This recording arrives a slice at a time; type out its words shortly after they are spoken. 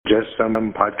Just Some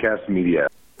Podcast Media.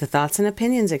 The thoughts and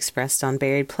opinions expressed on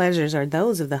Buried Pleasures are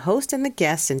those of the host and the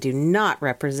guests and do not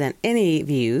represent any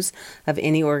views of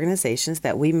any organizations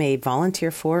that we may volunteer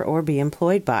for or be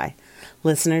employed by.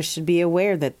 Listeners should be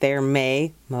aware that there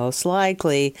may, most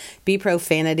likely, be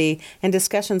profanity and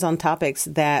discussions on topics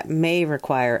that may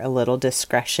require a little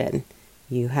discretion.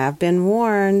 You have been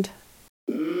warned.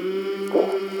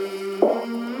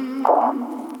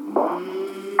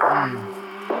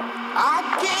 I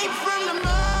came from the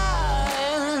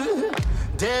mud.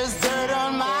 There's dirt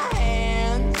on my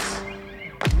hands.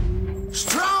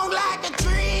 Strong like a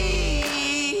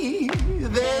tree.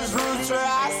 There's roots where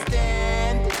I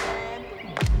stand.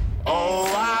 Oh,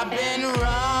 I've been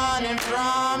running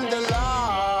from the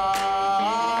law.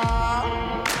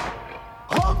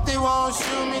 Hope they won't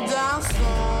shoot me down soon.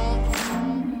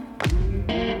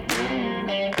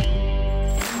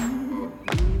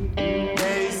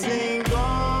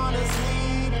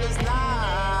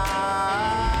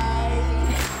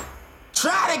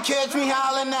 Try to catch me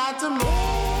howling at the moon.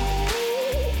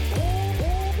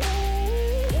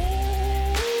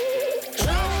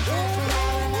 Try to catch me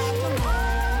howling at the moon.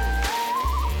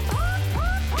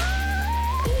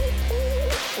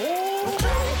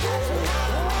 Try to catch me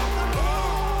howling at the moon.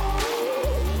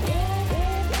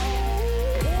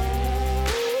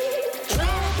 Try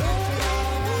to catch me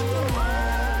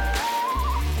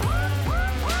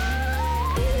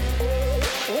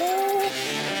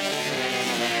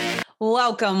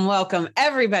Welcome,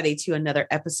 everybody, to another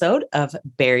episode of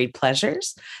Buried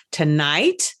Pleasures.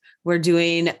 Tonight, we're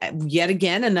doing yet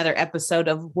again another episode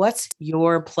of What's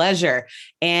Your Pleasure?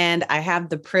 And I have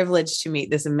the privilege to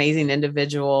meet this amazing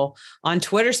individual on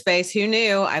Twitter Space. Who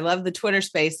knew? I love the Twitter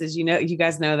Spaces. You know, you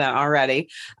guys know that already.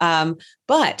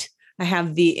 But I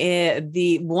have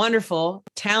the wonderful,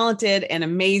 talented, and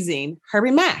amazing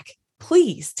Herbie Mack.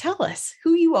 Please tell us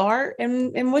who you are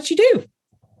and what you do.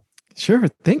 Sure.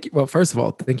 Thank you. Well, first of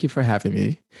all, thank you for having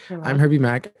me. I'm Herbie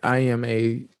Mack. I am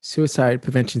a suicide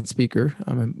prevention speaker.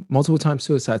 I'm a multiple-time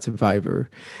suicide survivor,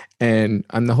 and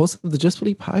I'm the host of the Just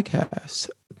Believe podcast.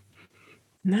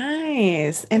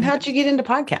 Nice. And how'd you get into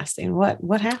podcasting?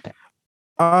 What happened?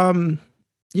 I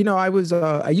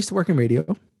used to work in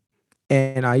radio,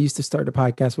 and I used to start a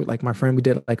podcast with like my friend. We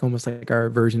did like almost like our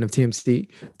version of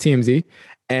TMZ.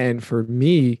 And for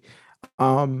me,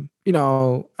 I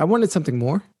wanted something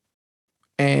more.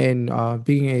 And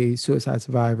being a suicide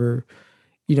survivor,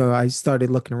 I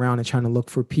started looking around and trying to look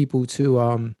for people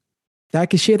to that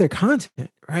could share their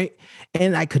content, right?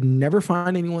 And I could never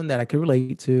find anyone that I could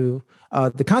relate to.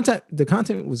 The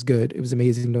content was good; it was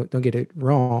amazing. Don't get it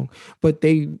wrong, but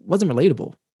they wasn't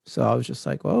relatable. So I was just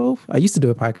like, well, I used to do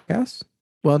a podcast.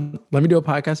 Well, let me do a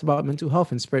podcast about mental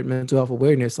health and spread mental health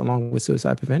awareness along with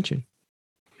suicide prevention.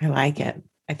 I like it.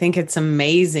 I think it's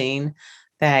amazing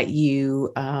that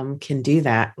you can do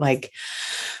that. Like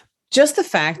just the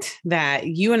fact that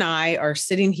you and I are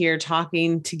sitting here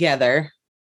talking together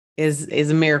is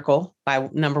a miracle. By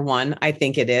number one, I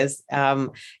think it is.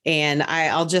 And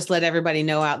I'll just let everybody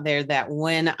know out there that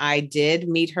when I did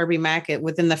meet Herbie Mack,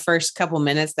 within the first couple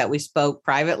minutes that we spoke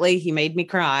privately, he made me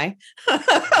cry.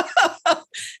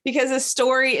 Because his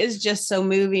story is just so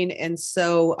moving and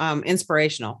so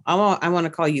inspirational. I want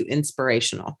to call you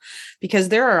inspirational because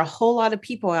there are a whole lot of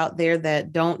people out there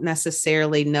that don't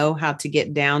necessarily know how to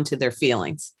get down to their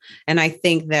feelings. And I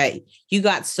think that you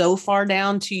got so far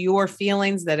down to your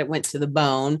feelings that it went to the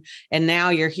bone. And now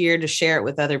you're here to share it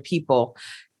with other people.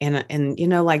 And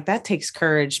like that takes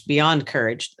courage beyond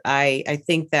courage. I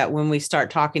think that when we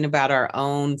start talking about our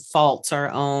own faults,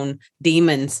 our own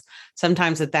demons,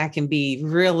 sometimes that can be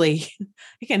really,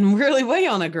 it can really weigh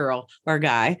on a girl or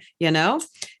guy,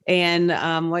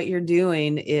 and what you're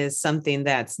doing is something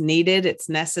that's needed. It's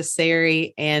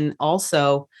necessary. And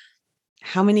also,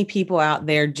 how many people out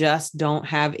there just don't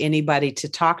have anybody to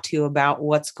talk to about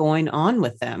what's going on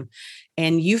with them?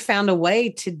 And you found a way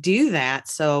to do that.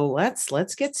 So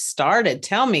let's get started.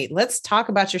 Tell me, let's talk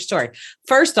about your story.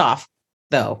 First off,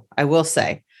 though, I will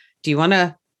say, do you want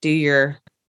to do your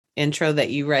intro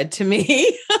that you read to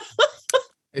me?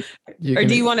 Or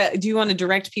do you want to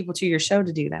direct people to your show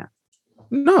to do that?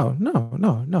 No.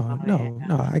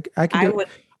 I can do it.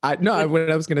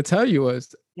 What I was going to tell you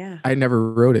was, I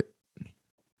never wrote it.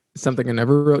 Something I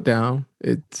never wrote down.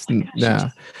 It's You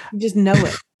just know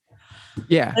it.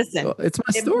 Yeah. Listen, well, it's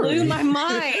my story. It blew my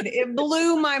mind. It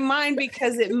blew my mind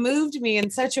because it moved me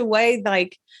in such a way,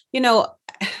 like,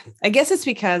 I guess it's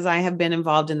because I have been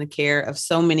involved in the care of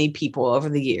so many people over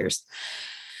the years.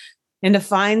 And to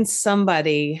find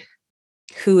somebody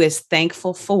who is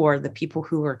thankful for the people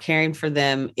who are caring for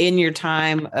them in your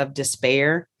time of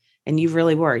despair And you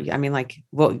really were. I mean, like,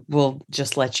 we'll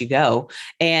just let you go.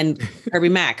 And Kirby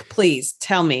Mack, please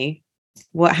tell me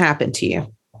what happened to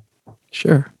you.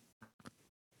 Sure.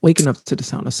 Waking up to the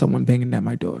sound of someone banging at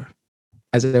my door.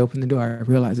 As I open the door, I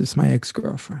realize it's my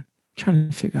ex-girlfriend. I'm trying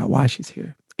to figure out why she's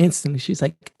here. Instantly, she's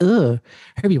like, ugh,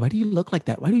 Herbie, why do you look like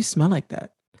that? Why do you smell like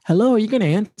that? Hello, are you going to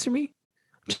answer me?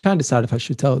 I'm trying to decide if I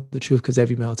should tell the truth because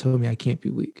every male told me I can't be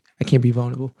weak. I can't be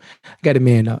vulnerable. I got to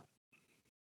man up.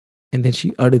 And then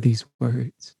she uttered these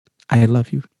words. I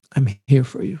love you. I'm here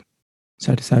for you.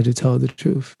 So I decided to tell her the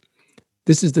truth.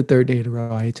 This is the third day in a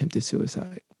row I attempted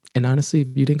suicide. And honestly, if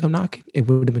you didn't come knocking, it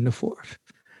would have been the fourth.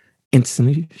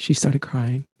 Instantly, she started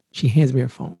crying. She hands me her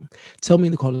phone. Tell me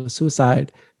to call the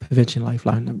suicide prevention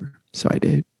lifeline number. So I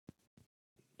did.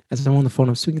 As I'm on the phone,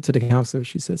 I'm speaking to the counselor.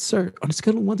 She said, sir, on a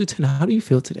scale of 1 to 10, how do you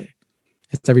feel today?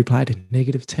 As I replied,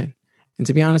 -10. And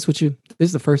to be honest with you, this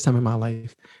is the first time in my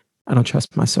life I don't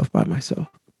trust myself by myself.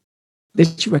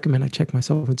 Did you recommend I check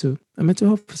myself into a mental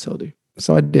health facility?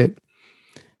 So I did.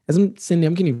 As I'm sitting there,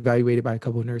 I'm getting evaluated by a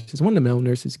couple of nurses. One of the male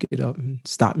nurses get up and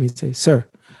stop me and say, sir,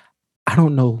 I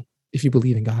don't know if you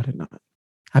believe in God or not.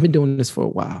 I've been doing this for a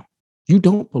while. You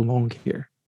don't belong here.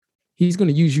 He's going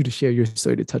to use you to share your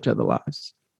story to touch other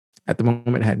lives. At the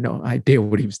moment, I had no idea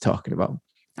what he was talking about.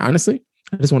 Honestly,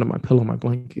 I just wanted my pillow, my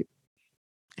blanket,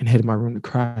 and head in my room to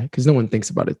cry because no one thinks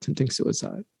about attempting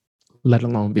suicide, let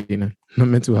alone being in a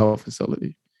mental health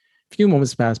facility. A few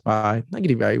moments pass by. I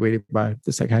get evaluated by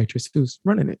the psychiatrist who's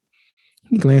running it.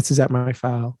 He glances at my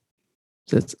file,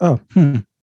 says, from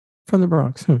the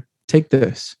Bronx. Take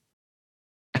this.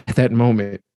 At that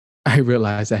moment, I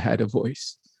realized I had a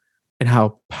voice and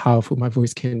how powerful my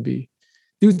voice can be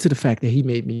due to the fact that he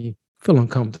made me feel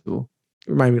uncomfortable.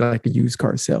 It reminded me like a used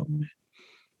car salesman.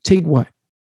 Take what?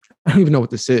 I don't even know what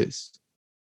this is.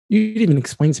 You didn't even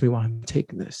explain to me why I'm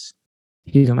taking this.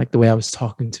 He didn't like the way I was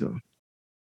talking to him.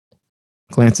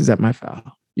 Glances at my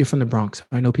file. You're from the Bronx.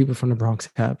 I know people from the Bronx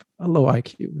have a low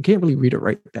IQ. You can't really read or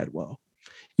write that well.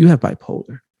 You have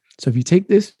bipolar. So if you take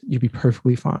this, you'll be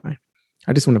perfectly fine.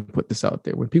 I just want to put this out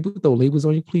there. When people throw labels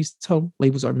on you, please tell them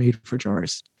labels are made for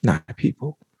jars, not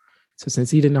people. So since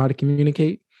he didn't know how to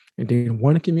communicate and didn't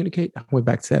want to communicate, I went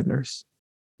back to that nurse,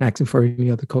 asking for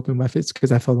any other coping methods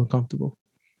because I felt uncomfortable.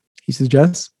 He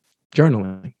suggests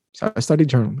journaling. So I started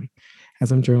journaling.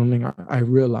 As I'm journaling, I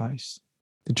realized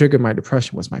the trigger of my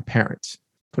depression was my parents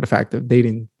for the fact that they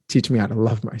didn't teach me how to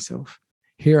love myself.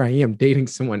 Here I am dating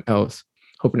someone else,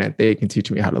 hoping that they can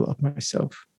teach me how to love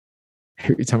myself.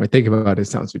 Every time I think about it, it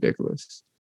sounds ridiculous.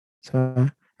 So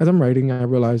as I'm writing, I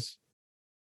realize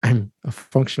I'm a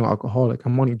functional alcoholic.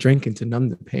 I'm only drinking to numb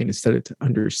the pain instead of to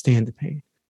understand the pain.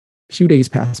 A few days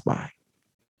pass by.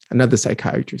 Another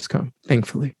psychiatrist comes,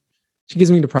 thankfully. She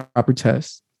gives me the proper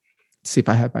test to see if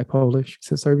I have bipolar. She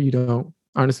says, sir, you don't.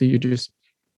 Honestly, you're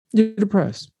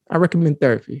depressed. I recommend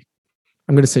therapy.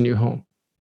 I'm going to send you home.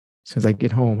 As soon as I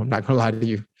get home, I'm not going to lie to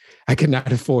you. I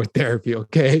cannot afford therapy,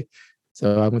 okay?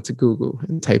 So I went to Google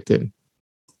and typed in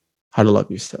how to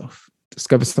love yourself.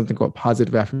 Discovered something called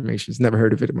positive affirmations. Never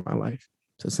heard of it in my life.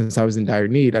 So since I was in dire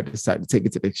need, I decided to take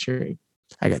it to the extreme.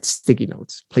 I got sticky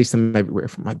notes, placed them everywhere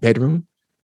from my bedroom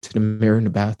to the mirror in the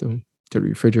bathroom, to the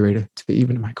refrigerator, to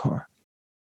even in my car.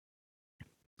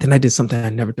 Then I did something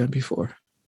I'd never done before.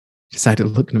 Decided to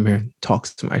look in the mirror and talk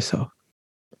to myself.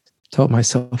 Told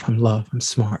myself I'm loved, I'm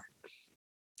smart.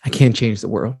 I can't change the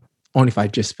world, only if I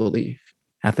just believe.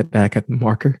 After that, I got the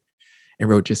marker and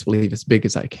wrote just believe as big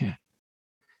as I can.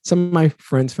 Some of my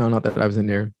friends found out that I was in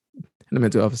there in the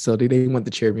mental health facility. They wanted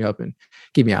to cheer me up and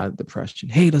get me out of depression.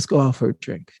 Hey, let's go out for a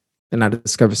drink. Then I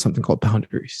discovered something called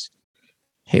boundaries.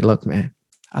 Hey, look, man,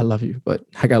 I love you, but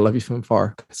I got to love you from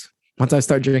afar. Because once I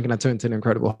start drinking, I turn into an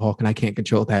Incredible Hulk and I can't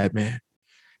control that, man.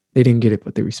 They didn't get it,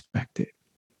 but they respect it.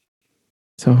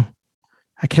 So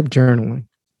I kept journaling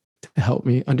to help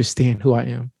me understand who I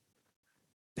am.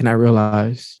 And I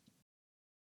realized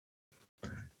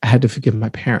I had to forgive my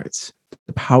parents,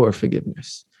 the power of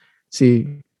forgiveness.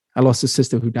 See, I lost a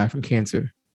sister who died from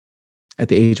cancer at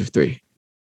the age of 3.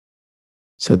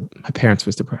 So my parents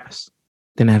was depressed.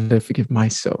 Then I had to forgive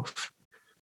myself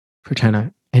for trying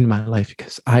to end my life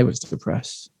because I was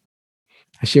depressed.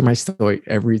 I share my story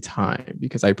every time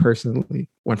because I personally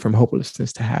went from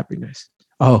hopelessness to happiness.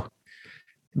 Oh,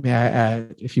 may I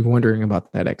add, if you're wondering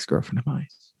about that ex-girlfriend of mine,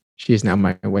 she is now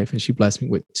my wife and she blessed me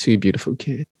with 2 beautiful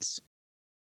kids.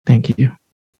 Thank you.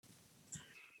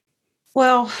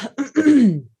 Well,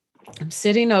 I'm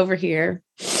sitting over here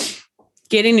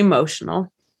getting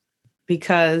emotional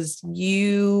because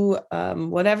you,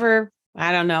 whatever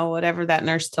that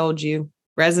nurse told you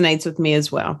resonates with me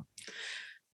as well.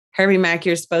 Herbie Mack,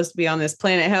 you're supposed to be on this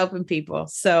planet helping people.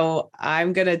 So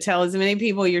I'm going to tell as many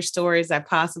people your story as I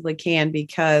possibly can,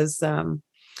 because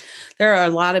there are a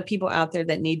lot of people out there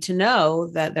that need to know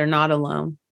that they're not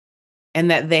alone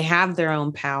and that they have their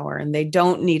own power and they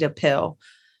don't need a pill,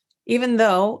 even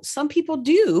though some people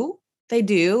do. They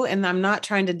do. And I'm not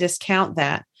trying to discount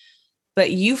that.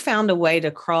 But you found a way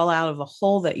to crawl out of a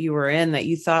hole that you were in that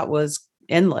you thought was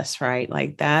endless, right?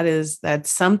 Like that's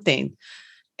something.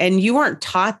 And you weren't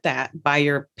taught that by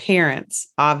your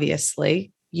parents,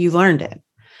 obviously. You learned it.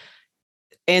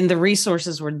 And the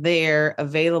resources were there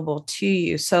available to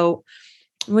you. So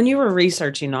when you were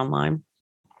researching online,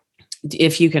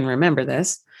 if you can remember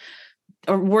this,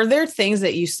 or were there things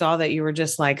that you saw that you were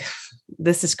just like,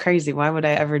 this is crazy. Why would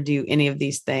I ever do any of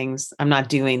these things? I'm not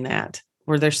doing that.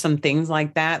 Were there some things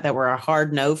like that were a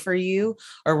hard no for you?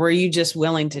 Or were you just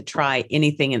willing to try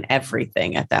anything and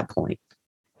everything at that point?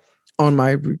 On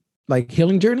my like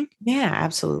healing journey? Yeah,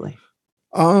 absolutely.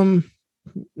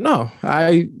 No,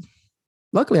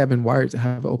 luckily I've been wired to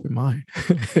have an open mind.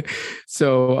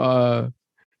 So,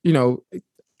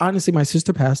 honestly, my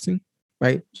sister passing,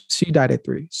 right? She died at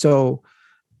 3. So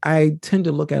I tend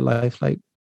to look at life like,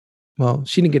 well,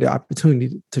 she didn't get an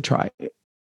opportunity to try it.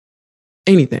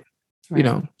 Anything,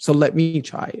 Right. so let me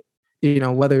try it,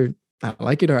 whether I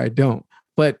like it or I don't.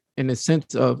 But in the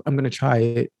sense of I'm going to try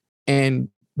it and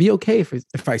be okay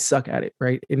if I suck at it,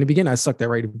 right? In the beginning, I sucked at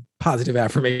writing positive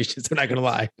affirmations. I'm not gonna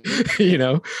lie,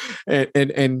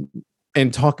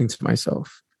 and talking to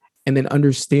myself, and then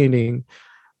understanding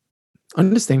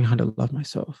how to love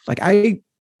myself. Like I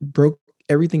broke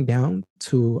everything down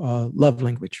to love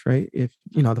language, right? If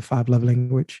the 5 love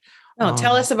language. No,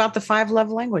 tell us about the 5 love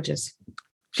languages.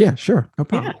 Yeah, sure, no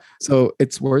problem. Yeah. So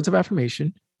it's words of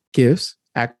affirmation, gifts,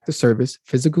 act of service,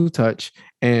 physical touch,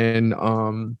 and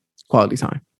quality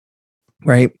time,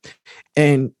 right?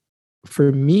 And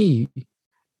for me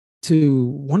to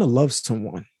want to love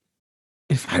someone,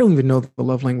 if I don't even know the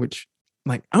love language,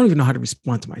 like I don't even know how to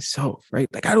respond to myself, right?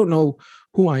 Like I don't know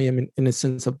who I am in the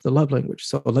sense of the love language.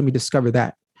 So let me discover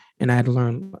that. And I had to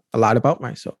learn a lot about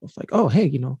myself. Like, oh,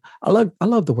 hey, I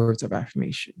love the words of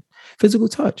affirmation, physical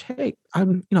touch. Hey, I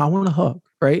want to hug,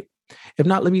 right? If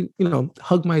not, let me,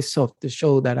 hug myself to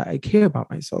show that I care about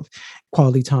myself.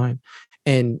 Quality time.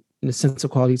 And in the sense of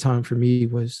quality time for me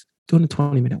was doing a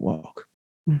 20-minute walk,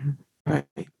 right?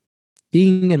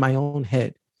 Being in my own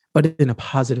head, but in a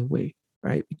positive way,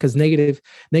 right? Because negative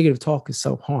talk is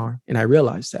self-harm. And I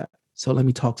realized that. So let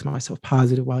me talk to myself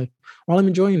positive while I'm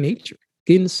enjoying nature,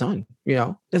 getting the sun,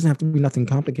 it doesn't have to be nothing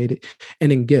complicated.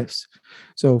 And then gifts.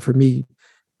 So for me,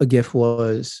 a gift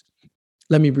was,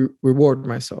 let me reward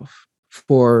myself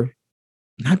for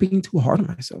not being too hard on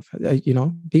myself,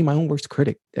 being my own worst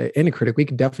critic. And a critic, we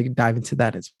can definitely dive into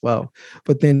that as well.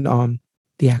 But then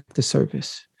the act of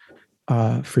service,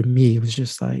 for me, it was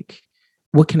just like,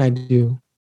 what can I do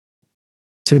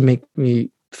to make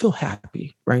me feel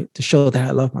happy, right? To show that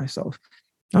I love myself.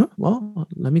 Well,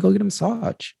 let me go get a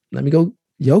massage. Let me go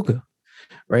yoga,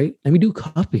 right? Let me do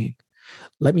cupping.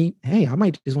 I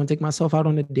might just want to take myself out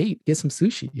on a date, get some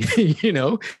sushi,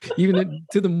 even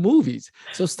to the movies.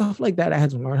 So stuff like that I had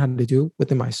to learn how to do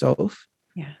within myself.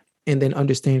 Yeah. And then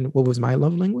understand what was my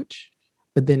love language.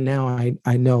 But then now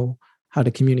I know how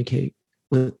to communicate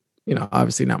with,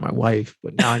 obviously not my wife,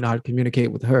 but now I know how to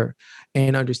communicate with her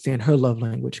and understand her love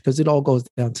language, because it all goes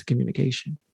down to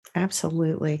communication.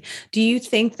 Absolutely. Do you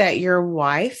think that your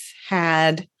wife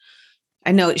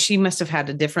I know she must have had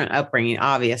a different upbringing,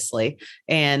 obviously,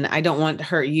 and I don't want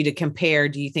you to compare.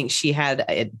 Do you think she had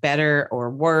it better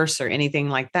or worse or anything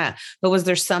like that? But was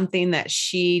there something that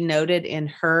she noted in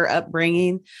her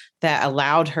upbringing that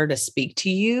allowed her to speak to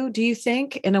you, do you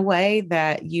think, in a way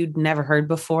that you'd never heard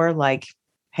before? Like,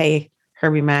 hey,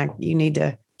 Herbie Mack, you need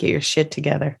to get your shit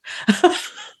together.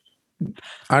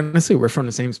 Honestly, we're from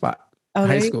the same spot. Oh,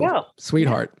 high there school, you go.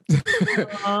 sweetheart. So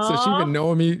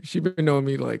she's been knowing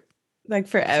me like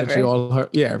forever.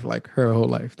 For like her whole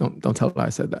life. Don't tell her I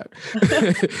said that.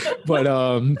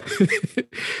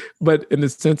 But in the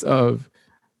sense of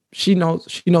she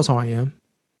knows how I am.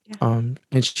 Yeah.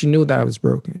 And she knew that I was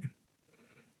broken.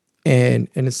 And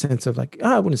in the sense of like,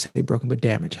 I wouldn't say broken, but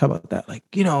damaged. How about that? Like,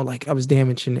 like I was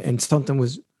damaged and something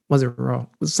wasn't wrong.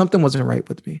 Something wasn't right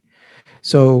with me.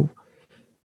 So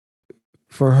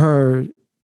for her,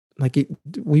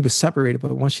 we were separated,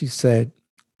 but once she said,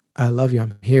 I love you,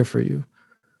 I'm here for you,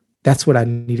 that's what I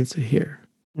needed to hear.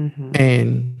 Mm-hmm.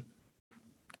 And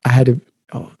I had to,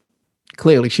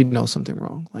 clearly she knows something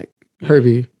wrong. Like,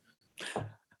 Herbie,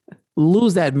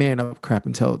 lose that man up crap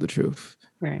and tell the truth.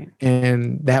 Right.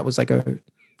 And that was like a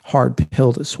hard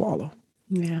pill to swallow.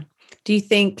 Yeah. Do you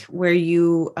think where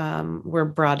you were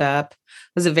brought up,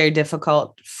 was it very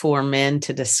difficult for men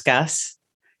to discuss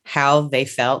how they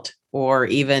felt or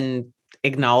even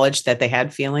acknowledge that they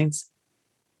had feelings?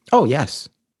 Oh, yes.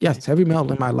 Yes. Every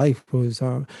male in my life was,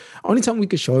 only time we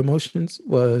could show emotions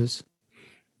was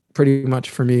pretty much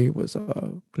for me was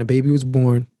when a baby was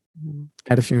born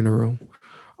at a funeral,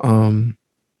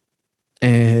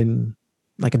 and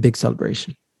like a big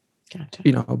celebration, Gotcha.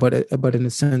 you know, but in the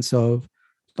sense of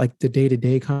like the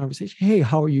day-to-day conversation, hey,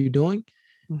 how are you doing?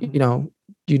 Mhm. You know,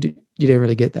 you didn't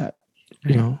really get that,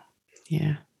 you Right. know.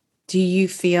 Yeah. Do you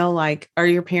feel like, are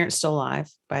your parents still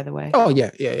alive, by the way? Oh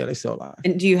yeah, they're still alive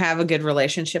And do you have a good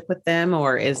relationship with them,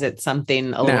 or is it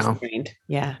something a little now. strained?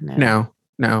 Yeah, no.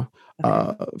 Now,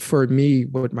 Okay. for me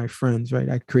with my friends, right,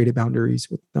 I created boundaries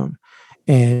with them,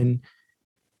 and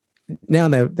now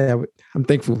that I'm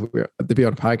thankful to be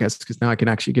on a podcast because now I can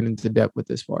actually get into depth with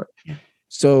this part. Yeah.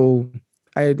 So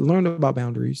I had learned about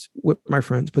boundaries with my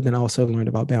friends, but then I also learned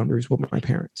about boundaries with my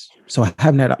parents. So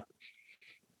having that,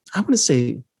 I want to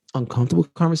say uncomfortable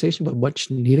conversation, but much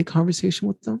needed conversation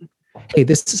with them. Hey,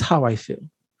 this is how I feel.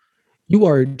 You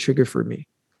are a trigger for me,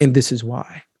 and this is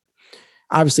why.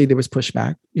 Obviously, there was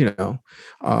pushback. You know,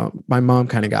 my mom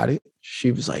kind of got it.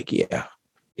 She was like, "Yeah,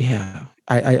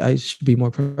 I should be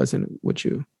more present with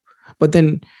you." But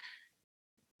then,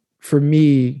 for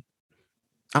me,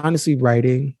 honestly,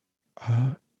 writing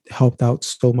helped out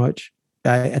so much.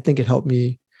 I think it helped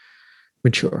me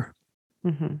mature.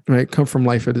 Mhm. Right, come from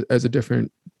life as a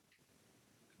different,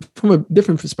 from a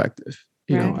different perspective.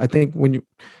 You know, Right. I think when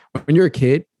you're a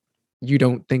kid, you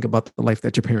don't think about the life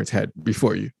that your parents had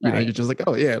before you. You know, Right. you're just like,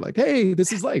 oh yeah, like, hey,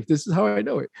 this is life. This is how I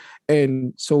know it.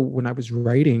 And so when I was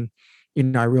writing, you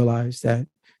know, I realized that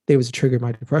there was a trigger in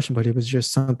my depression, but it was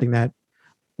just something that,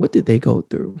 what did they go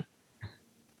through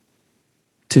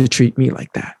to treat me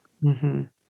like that? Mhm.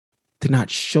 To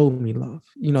not show me love.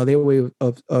 You know, their way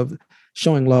of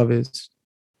showing love is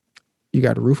you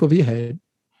got a roof over your head,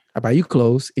 I buy you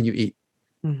clothes and you eat.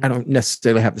 I Mhm. don't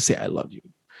necessarily have to say I love you.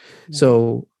 Right.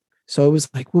 So it was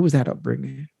like, what was that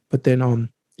upbringing? But then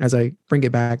as I bring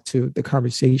it back to the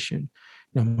conversation,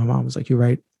 you know, my mom was like, you're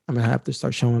right. I'm gonna have to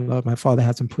start showing love. My father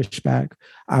had some pushback.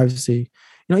 Obviously, you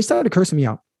know, he started cursing me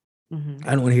out. Mhm.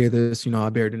 I don't want to hear this. You know, I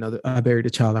buried a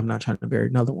child. I'm not trying to bury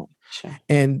another one. Sure.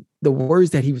 And the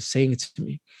words that he was saying to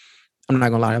me, I'm not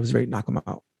gonna lie, I was ready to knock him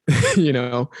out. You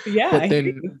know, Yeah. but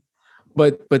then,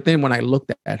 but then when I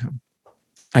looked at him,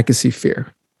 I could see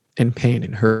fear and pain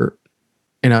and hurt.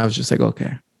 And I was just like,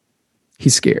 okay,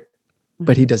 he's scared,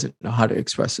 but he doesn't know how to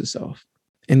express himself.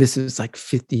 And this is like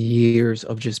 50 years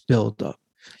of just build up,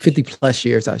 50 plus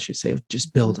years, I should say, of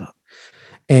just build up.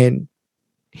 And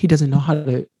he doesn't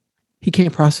know he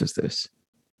can't process this.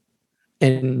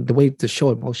 And the way to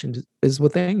show emotion is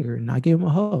with anger. And I gave him a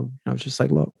hug. And I was just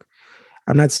like, look,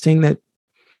 I'm not saying that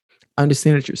I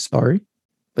understand that you're sorry,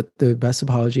 but the best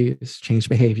apology is change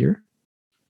behavior.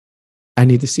 I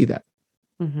need to see that.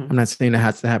 Mhm. I'm not saying that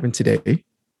has to happen today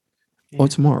Yeah. or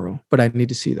tomorrow, but I need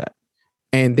to see that.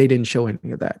 And they didn't show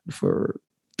any of that for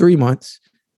 3 months.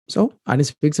 So I didn't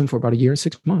speak to them for about a year and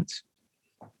 6 months.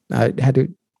 I had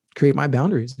to create my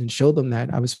boundaries and show them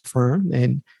that I was firm.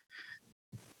 And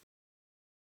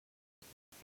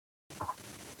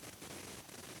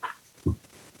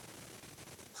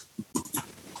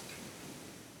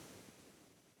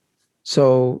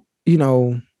so, you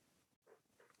know,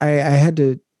 I had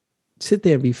to sit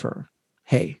there and be firm.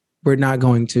 Hey, we're not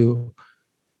going to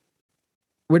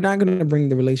bring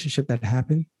the relationship that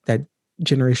happened, that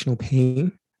generational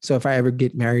pain. So if I ever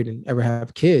get married and ever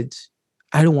have kids,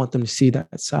 I don't want them to see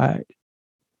that side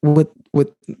with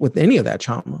any of that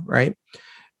trauma, right?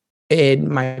 And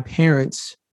my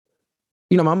parents,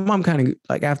 you know, my mom kind of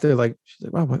like after like she's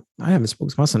like, wow, I haven't spoken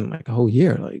to my son in like a whole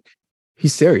year. Like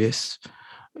he's serious,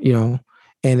 you know.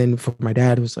 And then for my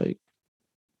dad, it was like,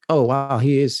 oh wow,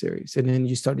 he is serious. And then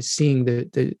you started seeing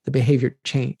the behavior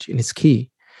change, and it's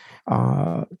key.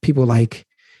 People like,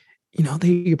 you know,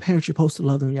 your parents, you're supposed to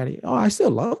love them. Yada, yada. Oh, I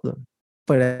still love them.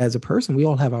 But as a person, we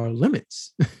all have our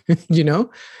limits, you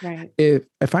know? Right.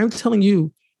 If I'm telling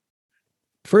you,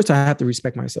 first I have to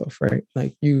respect myself, right?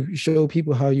 Like you show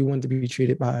people how you want to be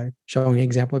treated by showing an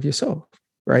example of yourself,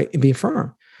 right? And being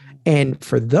firm. And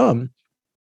for them,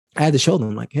 I had to show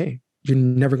them like, hey, you're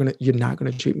not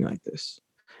gonna treat me like this.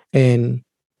 And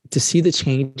to see the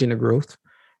change and the growth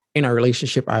in our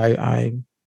relationship, I'm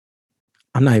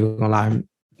not even gonna lie, I'm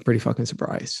pretty fucking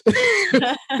surprised.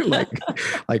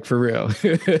 like for real.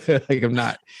 Like I'm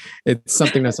not. It's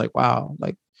something that's like, wow,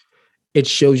 like it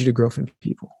shows you the growth in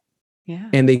people. Yeah.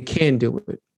 And they can do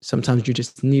it. Sometimes you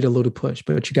just need a little push,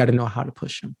 but you got to know how to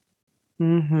push them.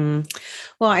 Hmm.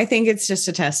 Well, I think it's just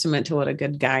a testament to what a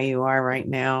good guy you are right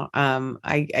now.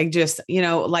 I just,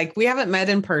 like we haven't met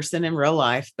in person in real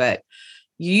life, but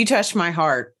you touched my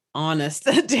heart, honest,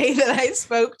 the day that I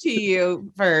spoke to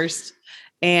you first.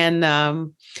 And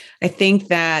I think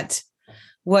that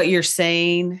what you're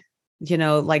saying,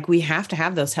 like we have to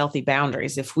have those healthy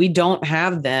boundaries. If we don't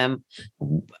have them,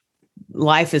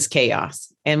 life is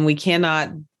chaos and we cannot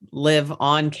live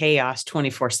on chaos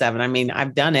 24/7. I mean,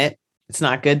 I've done it. It's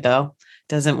not good though. It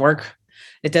doesn't work.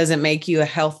 It doesn't make you a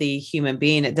healthy human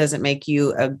being. It doesn't make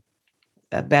you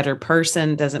a better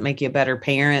person. It doesn't make you a better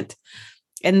parent.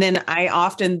 And then I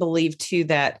often believe too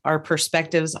that our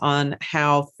perspectives on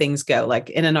how things go, like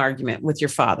in an argument with your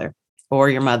father or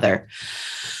your mother,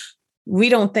 we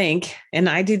don't think, and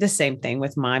I do the same thing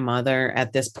with my mother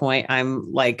at this point.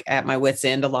 I'm like at my wit's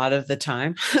end a lot of the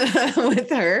time with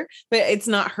her, but it's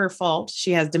not her fault.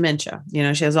 She has dementia, she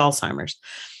has Alzheimer's.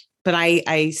 But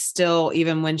I still,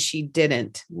 even when she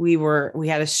didn't, we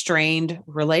had a strained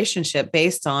relationship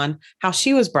based on how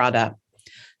she was brought up,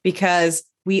 because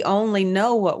we only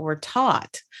know what we're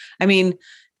taught. I mean,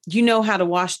 you know how to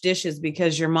wash dishes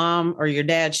because your mom or your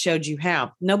dad showed you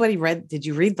how. Did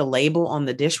you read the label on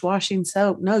the dishwashing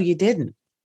soap? No, you didn't,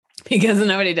 because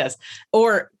nobody does.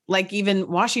 Or like even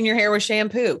washing your hair with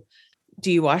shampoo.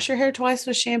 Do you wash your hair twice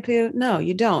with shampoo? No,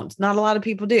 you don't. Not a lot of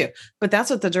people do, but that's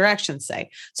what the directions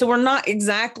say. So we're not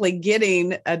exactly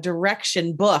getting a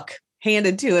direction book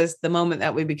handed to us the moment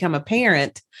that we become a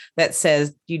parent that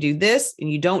says you do this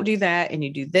and you don't do that, and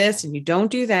you do this and you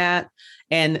don't do that.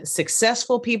 And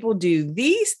successful people do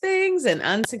these things and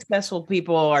unsuccessful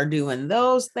people are doing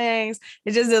those things.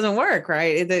 It just doesn't work,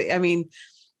 right? I mean,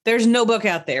 there's no book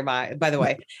out there, by the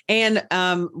way. And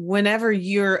whenever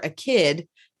you're a kid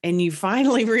and you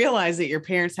finally realize that your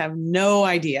parents have no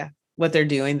idea what they're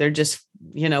doing, they're just,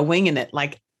 winging it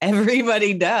like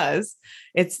everybody does.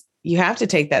 You have to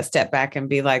take that step back and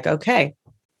be like, okay,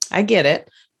 I get it.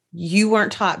 You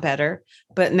weren't taught better,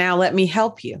 but now let me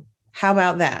help you. How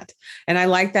about that? And I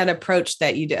like that approach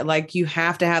that you did. Like, you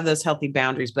have to have those healthy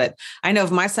boundaries. But I know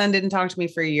if my son didn't talk to me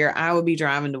for a year, I would be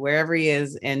driving to wherever he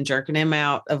is and jerking him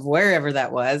out of wherever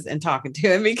that was and talking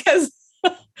to him, because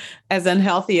as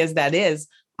unhealthy as that is,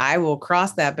 I will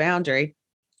cross that boundary.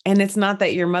 And it's not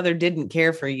that your mother didn't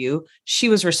care for you. She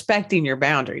was respecting your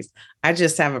boundaries. I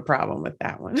just have a problem with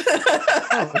that one.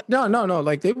 No.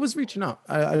 Like, they was reaching out.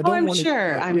 I don't I'm want to.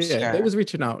 sure. I'm sure. They was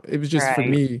reaching out. It was just for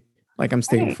me. Like, I'm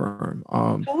staying firm.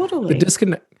 Totally. The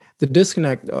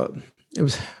disconnect. It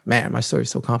was, man, my story's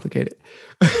so complicated.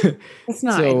 It's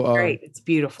not. It's great. It's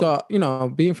beautiful. So,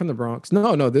 being from the Bronx.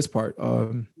 No, this part. I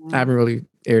haven't really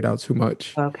aired out too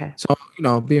much. Okay. So,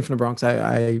 being from the Bronx,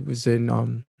 I was in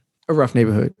a rough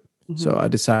neighborhood. Mm-hmm. So I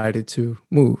decided to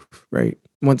move, right?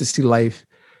 Wanted to see life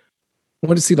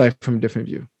from a different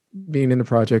view. Being in the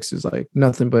projects is like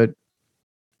nothing but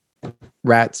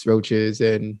rats, roaches,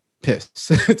 and piss,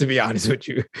 to be honest with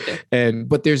you.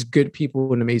 But there's good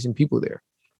people and amazing people there.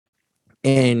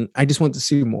 And I just want to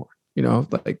see more,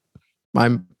 like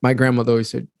my grandmother always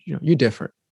said, you're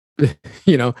different.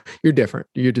 You're different.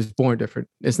 You're just born different.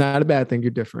 It's not a bad thing.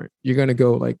 You're different. You're going to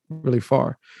go like really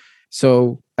far.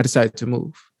 So I decided to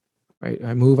move, right?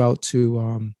 I move out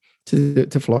to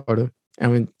Florida.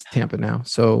 I'm in Tampa now.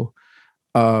 So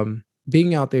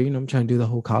being out there, I'm trying to do the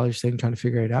whole college thing, trying to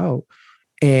figure it out.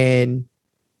 And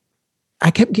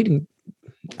I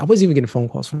wasn't even getting phone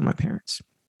calls from my parents.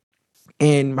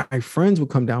 And my friends would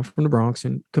come down from the Bronx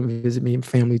and come visit me, and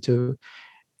family too.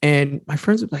 And my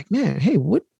friends would be like, man, hey,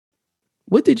 what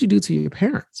did you do to your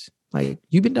parents? Like,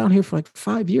 you've been down here for like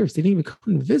 5 years. They didn't even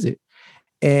come to visit.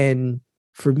 And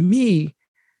for me,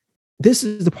 this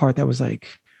is the part that was like,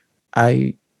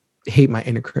 I hate my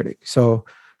inner critic. So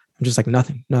I'm just like,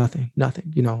 nothing.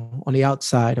 On the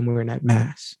outside, I'm wearing that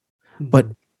mask. Mm-hmm. But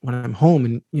when I'm home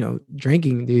and,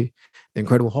 drinking, the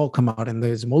Incredible Hulk come out and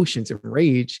there's emotions and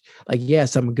rage. Like,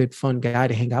 yes, I'm a good, fun guy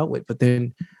to hang out with. But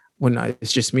then when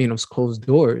it's just me and those closed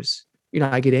doors,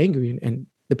 I get angry and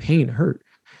the pain hurt.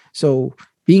 So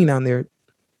being down there,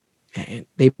 man,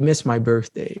 they missed my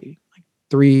birthday like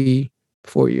 3-4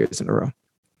 years in a row.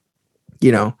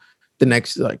 The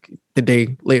next, like the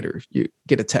day later, you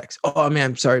get a text. Oh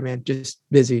man, I'm sorry, man, just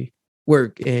busy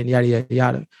work and yada, yada,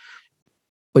 yada.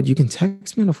 But you can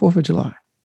text me on the 4th of July.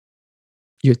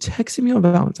 You're texting me on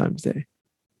Valentine's Day.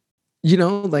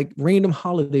 Like random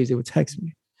holidays, they would text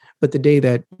me. But the day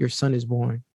that your son is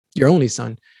born, your only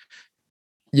son,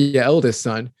 your eldest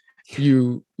son,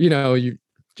 you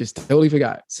just totally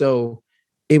forgot. So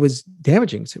it was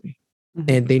damaging to me. Mm-hmm.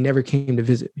 And they never came to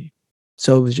visit me.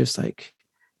 So it was just like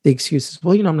the excuses,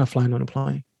 well, I'm not flying on a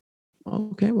plane.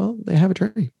 Okay, well, they have a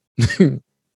train.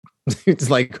 It's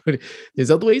like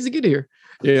there's other ways to get here,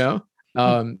 you know.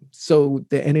 So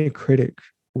the inner critic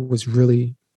was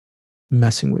really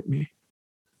messing with me,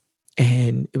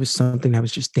 and it was something that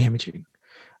was just damaging.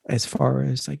 As far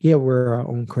as like, yeah, we're our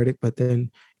own critic, but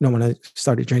then when I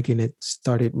started drinking, it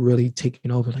started really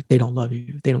taking over. Like they don't love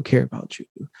you, they don't care about you,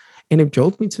 and it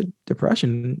drove me to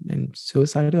depression and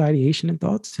suicidal ideation and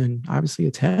thoughts, and obviously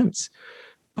attempts.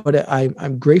 But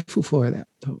I'm grateful for that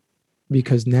though,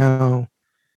 because now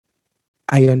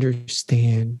I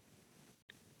understand,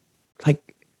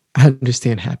 like, I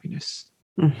understand happiness,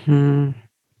 Mm-hmm.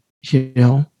 you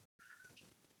know,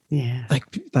 Yeah.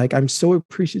 like I'm so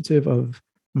appreciative of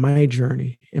my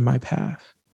journey and my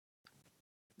path.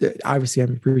 Obviously,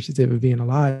 I'm appreciative of being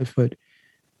alive, but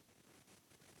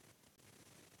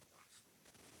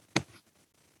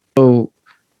so,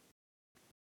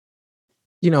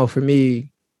 for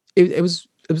me, it was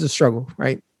a struggle,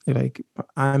 right? Like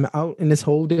I'm out in this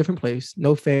whole different place,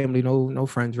 no family, no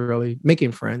friends really,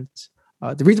 making friends.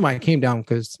 The reason why I came down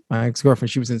because my ex-girlfriend,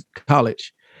 she was in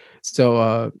college.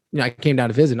 So I came down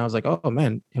to visit and I was like, oh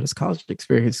man, this college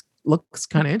experience looks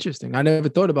kind of interesting. I never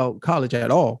thought about college at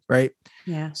all, right?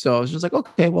 Yeah. So I was just like,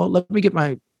 okay, well, let me get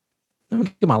my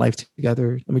life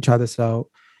together. Let me try this out.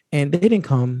 And they didn't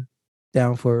come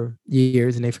down for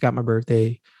years and they forgot my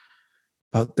birthday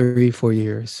about 3-4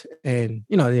 years. And,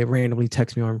 they randomly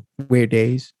text me on weird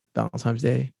days, Valentine's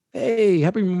Day. Hey,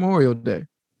 happy Memorial Day.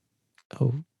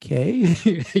 Okay.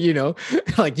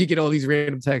 Like you get all these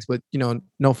random texts, but,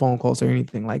 no phone calls or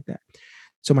anything like that.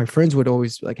 So my friends would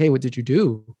always be like, hey, what did you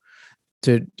do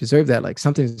to deserve that? Like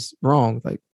something's wrong.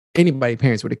 Like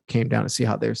parents would have came down to see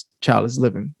how their child is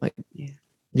living. Like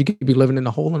you could be living in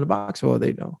a hole in the box for all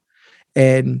they know.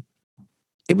 And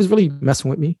it was really messing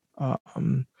with me.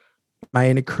 My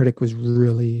inner critic was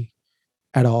really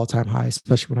at an all-time high,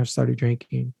 especially when I started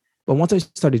drinking. But once I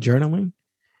started journaling,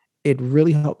 it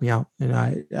really helped me out. And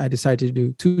I decided to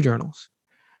do 2 journals.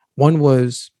 One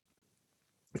was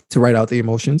to write out the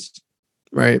emotions,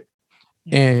 right?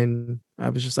 And I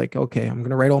was just like, okay, I'm going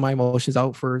to write all my emotions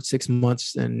out for 6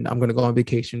 months and I'm going to go on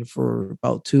vacation for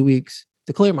about 2 weeks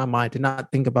to clear my mind, to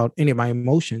not think about any of my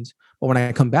emotions. But when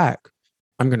I come back,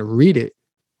 I'm going to read it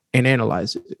and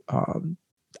analyze it.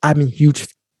 I'm a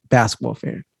huge basketball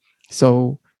fan.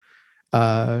 So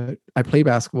I played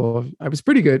basketball. I was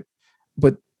pretty good,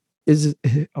 but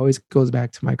it always goes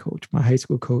back to my coach, my high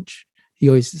school coach. He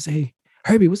always say,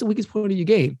 Herbie, what's the weakest point of your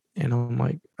game? And I'm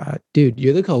like, dude,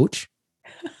 you're the coach.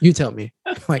 You tell me.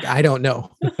 Like, I don't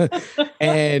know.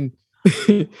 And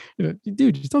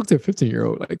dude, you talk to a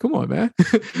 15-year-old. Like, come on, man.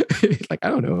 Like, I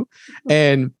don't know.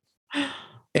 And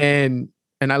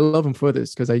I love him for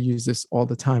this because I use this all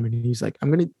the time. And he's like, I'm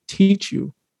going to teach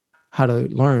you how to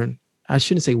learn. I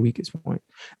shouldn't say weakest point,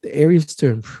 the areas to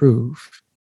improve.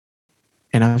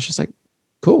 And I was just like,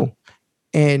 cool.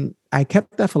 And I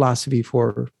kept that philosophy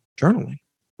for journaling,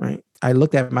 right? I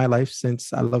looked at my life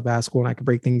since I love basketball and I could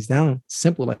break things down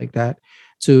simple like that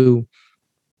to,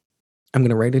 I'm going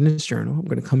to write in this journal. I'm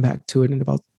going to come back to it in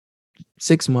about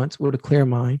 6 months with a clear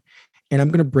mind. And I'm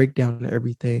going to break down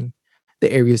everything,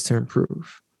 the areas to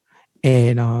improve.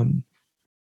 And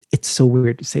it's so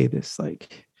weird to say this.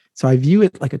 Like, so I view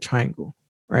it like a triangle,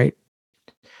 right?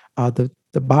 The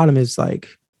bottom is like,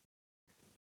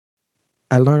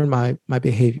 I learned my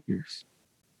behaviors.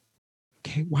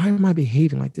 Okay, why am I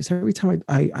behaving like this? Every time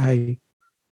I'm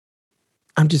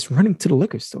just running to the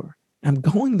liquor store. I'm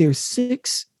going there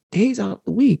 6 days out of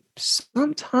the week.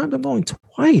 Sometimes I'm going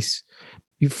twice,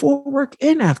 before work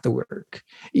and after work.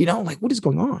 Like, what is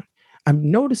going on?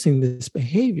 I'm noticing this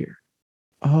behavior.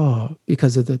 Oh,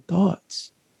 because of the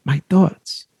thoughts, my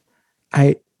thoughts.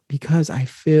 Because I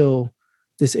feel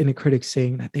this inner critic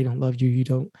saying that they don't love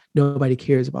you. Nobody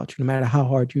cares about you, no matter how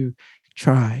hard you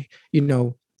try.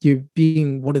 You're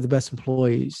being one of the best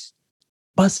employees,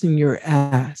 busting your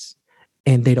ass,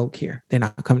 and they don't care. They're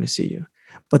not coming to see you.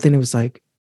 But then it was like,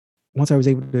 once I was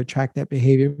able to track that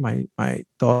behavior, my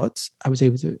thoughts, I was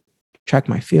able to track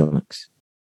my feelings.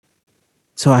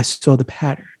 So I saw the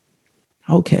pattern.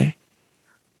 Okay,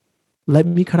 let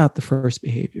me cut out the first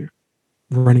behavior,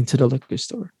 running to the liquor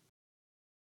store.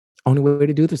 Only way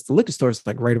to do this, the liquor store is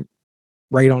like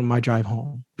right on my drive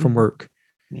home from work.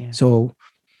 Yeah. So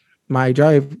my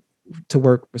drive to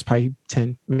work was probably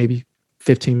 10, maybe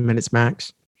 15 minutes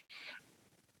max.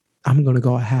 I'm going to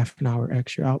go a half an hour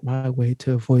extra out my way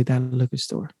to avoid that liquor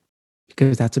store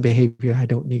because that's a behavior I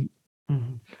don't need.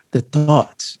 Mm-hmm. The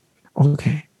thoughts,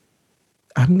 okay,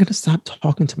 I'm going to stop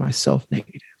talking to myself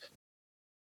negative.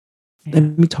 Yeah.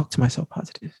 Let me talk to myself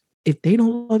positive. If they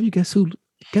don't love you, guess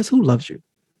who loves you?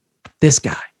 this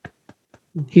guy,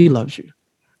 he loves you.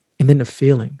 And then the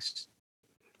feelings,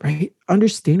 right?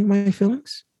 Understanding my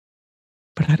feelings,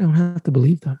 but I don't have to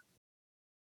believe them.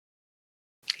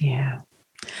 Yeah.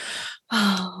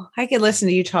 Oh, I could listen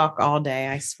to you talk all day,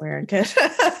 I swear.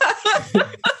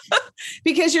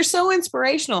 Because you're so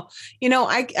inspirational. You know,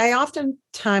 I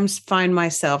oftentimes find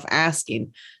myself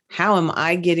asking, how am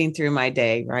I getting through my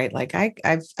day? Right. Like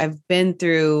I've been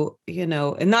through, you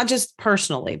know, and not just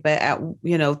personally, but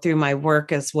through my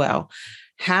work as well.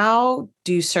 How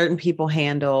do certain people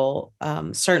handle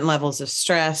certain levels of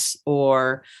stress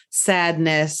or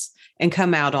sadness and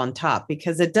come out on top?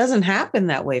 Because it doesn't happen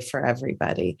that way for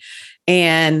everybody.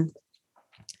 And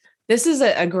this is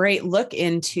a great look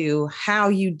into how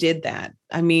you did that.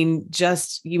 I mean,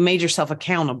 just you made yourself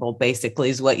accountable, basically,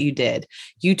 is what you did.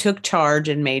 You took charge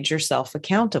and made yourself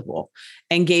accountable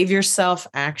and gave yourself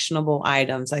actionable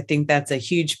items. I think that's a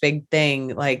huge, big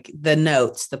thing, like the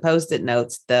notes, the Post-it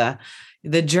notes, the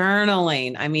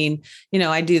journaling. I mean, you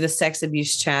know, I do the sex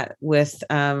abuse chat with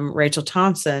Rachel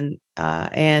Thompson,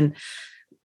 and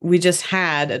we just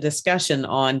had a discussion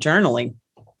on journaling.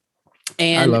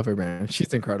 And I love her, man.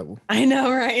 She's incredible. I know,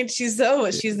 right? She's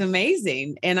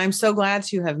amazing. And I'm so glad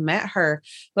to have met her.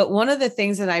 But one of the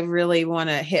things that I really want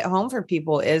to hit home for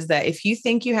people is that if you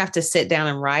think you have to sit down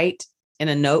and write in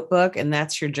a notebook and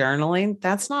that's your journaling,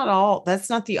 that's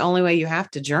not the only way you have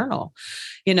to journal.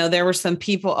 You know, there were some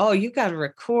people, oh, you got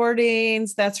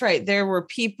recordings. That's right. There were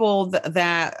people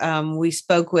that we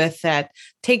spoke with that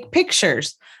take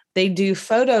pictures. They do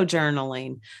photo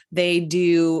journaling. They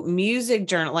do music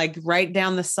journal, like write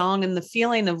down the song and the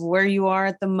feeling of where you are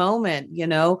at the moment. You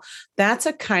know, that's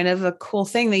a kind of a cool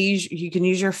thing. You can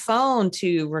use your phone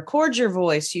to record your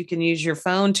voice. You can use your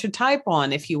phone to type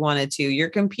on if you wanted to, your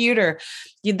computer.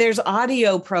 There's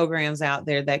audio programs out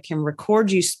there that can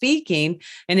record you speaking.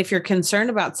 And if you're concerned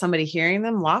about somebody hearing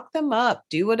them, lock them up,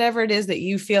 do whatever it is that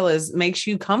you feel makes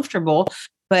you comfortable,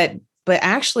 but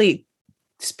actually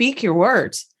speak your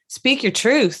words. Speak your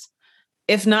truth,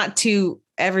 if not to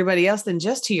everybody else, then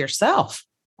just to yourself.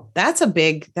 That's a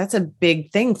big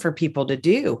thing for people to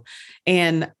do.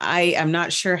 And I am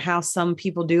not sure how some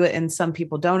people do it and some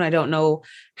people don't. I don't know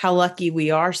how lucky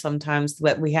we are sometimes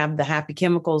that we have the happy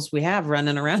chemicals we have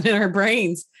running around in our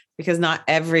brains, because not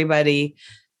everybody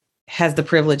has the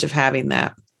privilege of having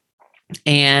that.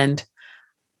 And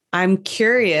I'm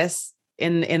curious,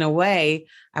 in a way,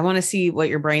 I want to see what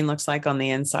your brain looks like on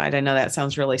the inside. I know that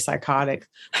sounds really psychotic.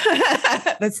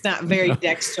 That's not very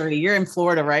dextery. You're in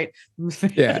Florida, right?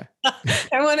 Yeah.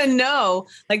 I want to know,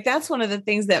 like, that's one of the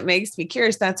things that makes me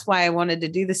curious. That's why I wanted to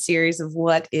do the series of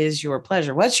what is your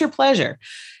pleasure? What's your pleasure?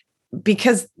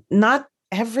 Because not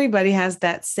everybody has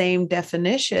that same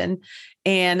definition.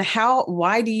 And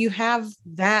why do you have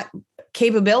that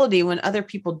capability when other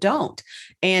people don't?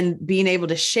 And being able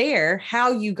to share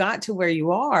how you got to where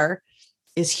you are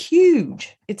is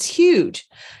huge. It's huge.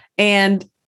 And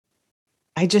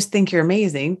I just think you're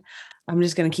amazing. I'm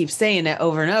just going to keep saying it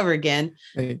over and over again.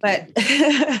 But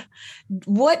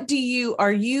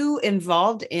are you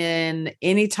involved in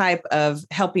any type of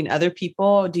helping other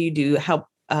people? Do you help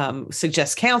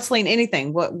suggest counseling,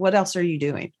 anything? What else are you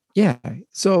doing? Yeah.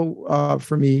 So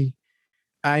for me,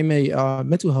 I'm a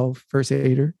mental health first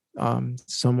aider,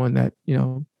 someone that, you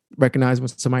know, recognizes when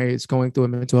somebody is going through a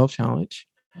mental health challenge,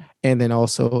 and then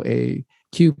also a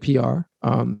QPR,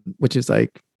 which is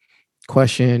like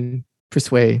question,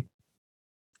 persuade,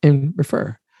 and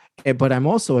refer. But I'm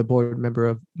also a board member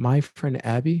of My Friend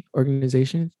Abby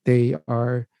organization.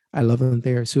 I love them.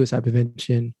 They are suicide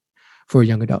prevention for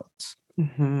young adults.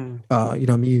 Mm-hmm. You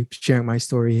know, me sharing my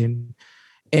story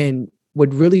and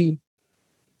what really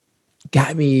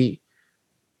got me,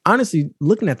 honestly,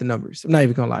 looking at the numbers. I'm not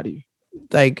even gonna lie to you.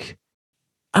 Like,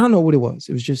 I don't know what it was.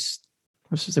 I was just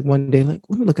like one day, like,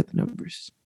 let me look at the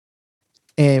numbers.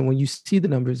 And when you see the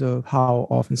numbers of how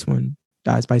often someone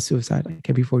dies by suicide, like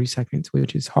every 40 seconds,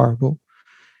 which is horrible.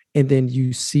 And then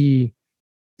you see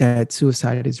that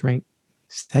suicide is ranked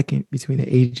second between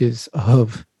the ages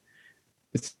of,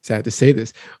 it's sad to say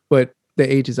this, but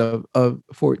the ages of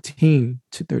 14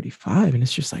 to 35. And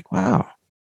it's just like, wow.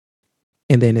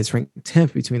 And then it's ranked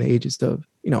 10th between the ages of,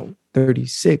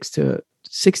 36 to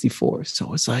 64.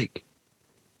 So it's like,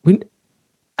 when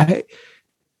I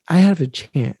have a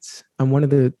chance. I'm one of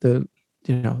the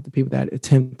people that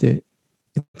attempted.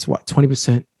 It's what,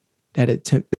 20%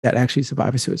 that actually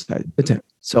survive a suicide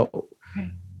attempt. So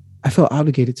I felt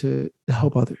obligated to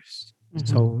help others. Mm-hmm.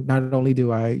 So not only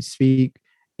do I speak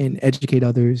and educate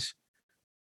others,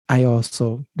 I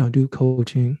also do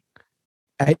coaching.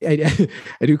 I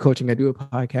do coaching. I do a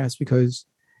podcast because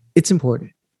it's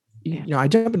important. Yeah. you know, I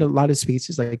jump into a lot of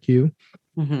spaces like you,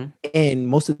 Mm-hmm. and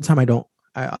most of the time I don't.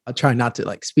 I try not to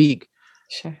like speak,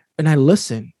 Sure. and I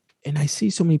listen, and I see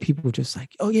so many people just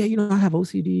like, oh yeah, you know, I have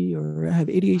OCD or I have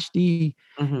ADHD,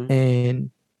 Mm-hmm.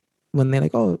 and when they're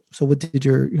like, oh, so what did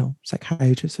your, you know,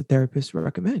 psychiatrist or therapist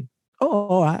recommend?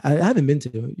 I haven't been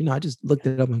to it. You know, I just looked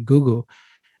it up on Google,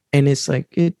 and it's like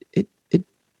it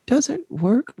doesn't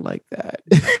work like that.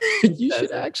 You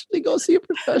should actually go see a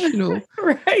professional.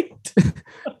 Right.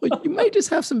 Well, you might just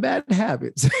have some bad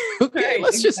habits. Okay, Right,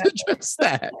 let's just address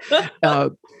that. Uh,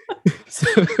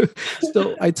 so,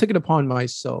 so I took it upon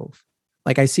myself.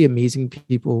 Like I see amazing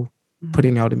people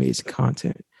putting out amazing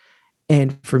content,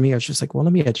 and for me, I was just like, well,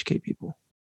 let me educate people.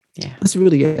 Yeah. Let's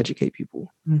really educate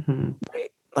people. Mm-hmm.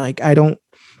 Right? Like I don't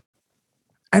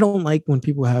like when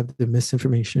people have the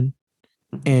misinformation,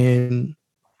 and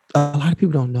a lot of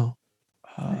people don't know.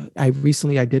 I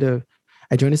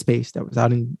joined a space that was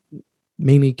out in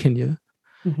mainly Kenya,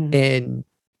 Mm-hmm. and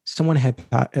someone had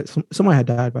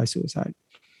died by suicide.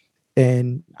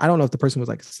 And I don't know if the person was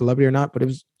like a celebrity or not, but it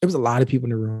was a lot of people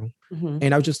in the room. Mm-hmm.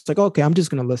 And I was just like, okay, I'm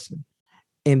just gonna listen.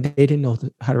 And they didn't know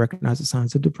how to recognize the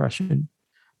signs of depression.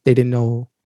 They didn't know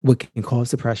what can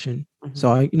cause depression. Mm-hmm.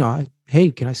 So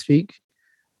hey, can I speak?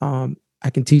 I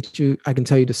can teach you. I can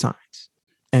tell you the signs.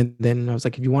 And then I was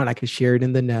like, if you want, I could share it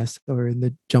in the Nest or in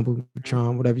the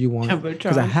Jumbotron, whatever you want,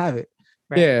 because I have it.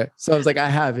 Right. Yeah. So I was like, I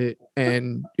have it,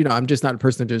 and you know, I'm just not a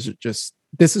person that just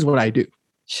this is what I do.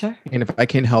 Sure. And if I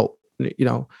can help, you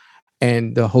know,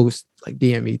 and the host like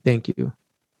DM me, thank you,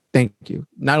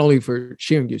 not only for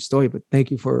sharing your story, but thank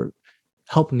you for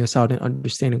helping us out and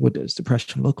understanding what does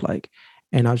depression look like.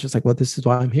 And I was just like, well, this is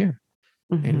why I'm here.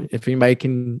 Mm-hmm. And if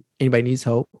anybody needs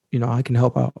help, you know, I can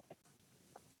help out.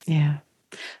 Yeah.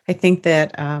 I think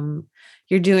that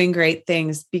you're doing great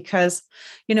things because,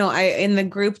 you know, in the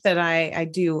group that I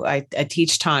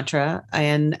teach Tantra,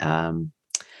 and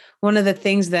one of the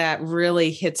things that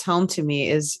really hits home to me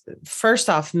is, first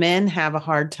off, men have a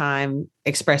hard time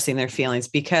expressing their feelings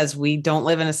because we don't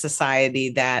live in a society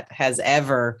that has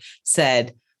ever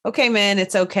said, okay, men,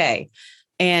 it's okay.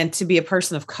 And to be a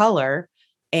person of color,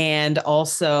 and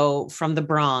also from the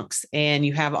Bronx, and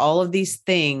you have all of these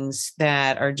things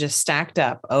that are just stacked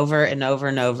up over and over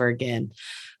and over again.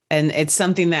 And it's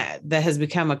something that has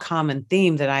become a common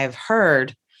theme that I have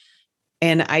heard.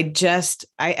 And I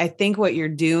think what you're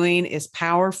doing is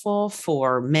powerful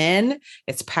for men.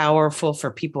 It's powerful for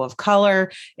people of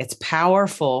color. It's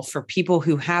powerful for people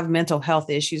who have mental health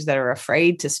issues that are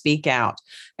afraid to speak out.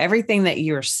 Everything that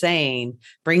you're saying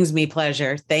brings me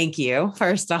pleasure. Thank you.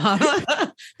 First off,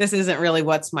 this isn't really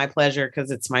what's my pleasure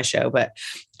because it's my show, but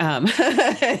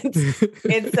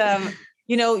it's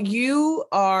you know, you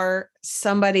are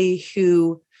somebody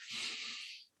who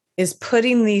is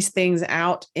putting these things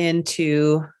out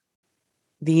into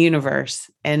the universe,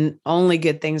 and only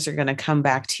good things are going to come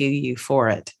back to you for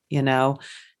it. You know,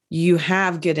 you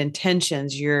have good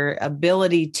intentions, your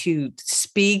ability to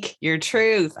speak your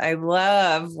truth. I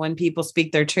love when people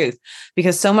speak their truth,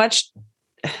 because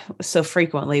so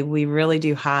frequently we really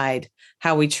do hide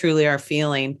how we truly are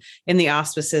feeling in the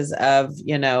auspices of,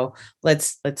 you know,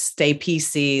 let's stay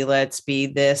PC. Let's be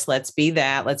this, let's be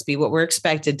that, let's be what we're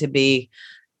expected to be.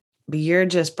 But you're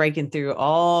just breaking through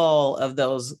all of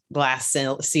those glass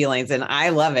ceilings, and I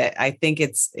love it. I think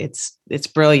it's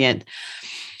brilliant.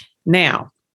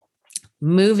 Now,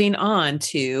 moving on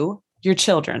to your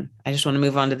children. I just want to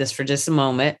move on to this for just a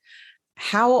moment.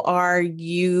 How are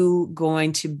you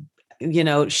going to, you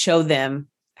know, show them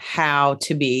how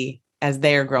to be as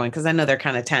they're growing? Because I know they're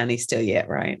kind of tiny still yet,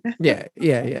 right? Yeah.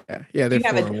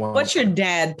 What's your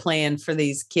dad plan for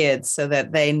these kids so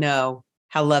that they know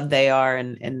how loved they are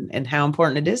and how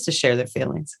important it is to share their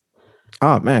feelings?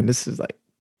 Oh man, this is like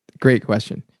a great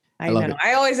question. I love it.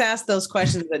 I always ask those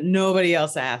questions that nobody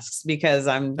else asks because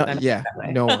I'm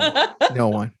no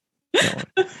one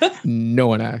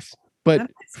asks. But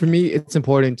for me, it's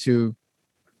important to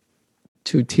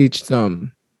teach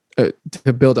them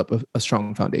to build up a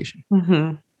strong foundation.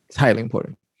 Mm-hmm. It's highly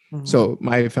important. Mm-hmm. So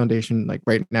my foundation, like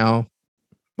right now,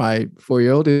 my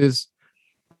 4-year-old is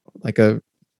like a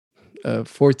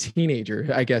 4-teenager,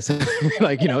 I guess.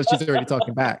 Like, you know, she's already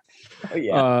talking back. Oh,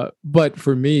 yeah. But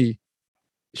for me,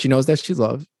 she knows that she's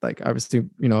loved. Like, obviously,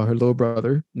 you know, her little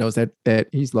brother knows that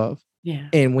he's loved. Yeah.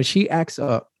 And when she acts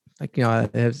up, like, you know,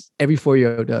 as every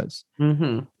 4-year-old does,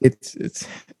 mm-hmm. it's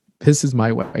pisses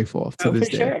my wife off to this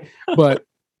day. Sure.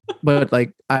 But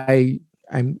like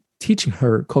I'm teaching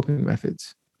her coping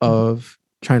methods of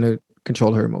trying to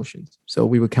control her emotions. So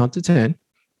we would count to 10.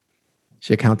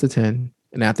 She'd count to 10.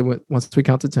 And once we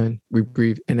count to 10, we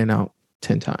breathe in and out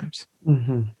 10 times.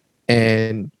 Mm-hmm.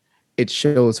 And it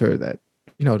shows her that,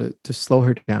 to slow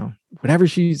her down. Whatever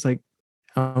she's like,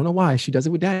 I don't know why she does it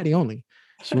with daddy only.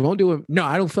 She won't do it. No,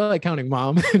 I don't feel like counting,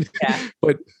 mom. Yeah.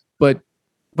 but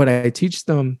I teach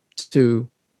them to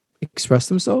express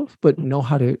themselves, but know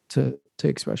how to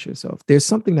express yourself. There's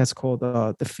something that's called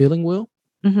the feeling wheel.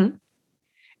 Mm-hmm.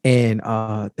 And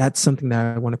that's something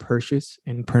that I want to purchase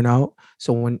and print out.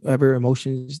 So whenever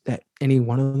emotions that any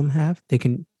one of them have,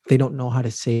 they don't know how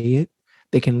to say it,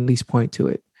 they can at least point to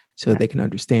it so they can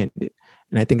understand it.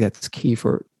 And I think that's key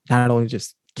for not only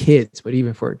just kids, but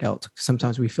even for adults.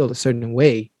 Sometimes we feel a certain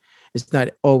way. It's not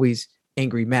always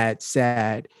angry, mad,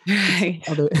 sad. Right.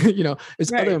 Other,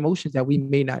 it's Right. other emotions that we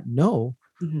may not know,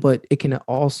 Mm-hmm. but it can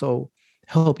also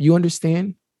help you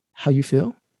understand how you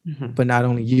feel, Mm-hmm. but not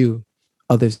only you,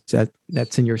 others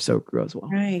that's in your circle as well.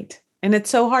 Right. And it's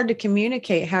so hard to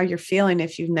communicate how you're feeling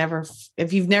if you've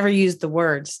never used the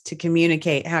words to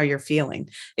communicate how you're feeling.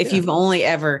 If you've only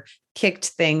ever kicked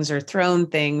things or thrown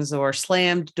things or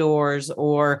slammed doors,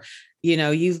 or,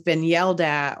 you've been yelled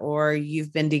at, or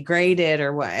you've been degraded,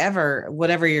 or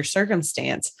whatever your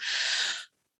circumstance.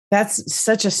 That's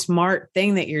such a smart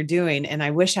thing that you're doing. And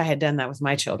I wish I had done that with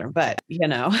my children, but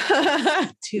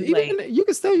too late. You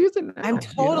can still use it now. I'm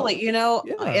totally, in all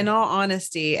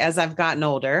honesty, as I've gotten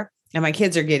older and my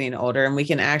kids are getting older, and we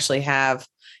can actually have,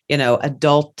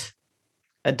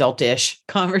 adultish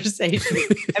conversation.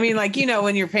 I mean, like,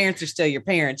 when your parents are still your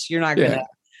parents, you're not going to,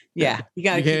 you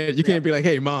got to, you can't be like,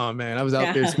 hey mom, man, I was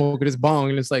out there smoking this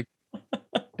bong, and it's like,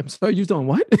 I'm sorry, you doing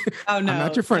what? Oh no, I'm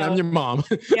not your friend. no. I'm your mom.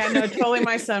 Yeah, no, totally.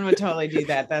 My son would totally do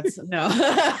that. That's no.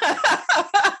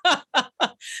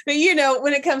 But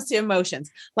when it comes to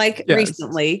emotions, like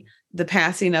recently, the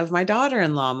passing of my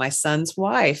daughter-in-law, my son's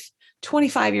wife,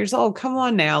 25 years old. Come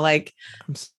on now. Like,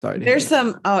 I'm sorry. There's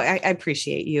some, I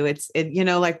appreciate you.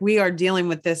 Like we are dealing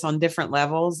with this on different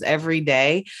levels every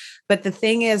day. But the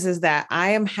thing is that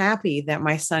I am happy that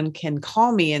my son can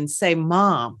call me and say,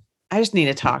 Mom, I just need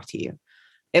to talk to you.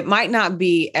 It might not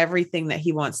be everything that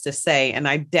he wants to say. And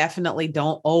I definitely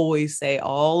don't always say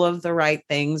all of the right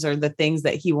things or the things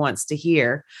that he wants to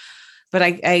hear. But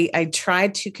I try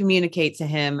to communicate to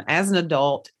him as an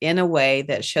adult in a way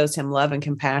that shows him love and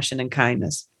compassion and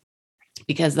kindness,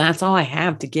 because that's all I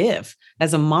have to give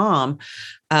as a mom.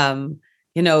 You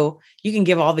can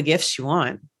give all the gifts you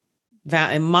want.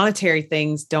 And monetary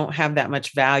things don't have that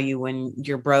much value when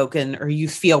you're broken, or you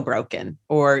feel broken,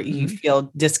 or you feel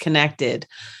disconnected.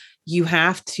 You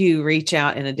have to reach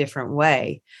out in a different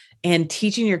way. And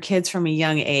teaching your kids from a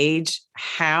young age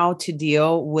how to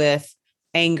deal with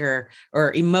anger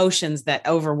or emotions that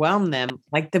overwhelm them,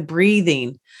 like the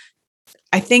breathing.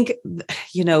 I think,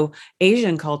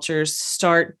 Asian cultures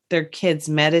start their kids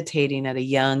meditating at a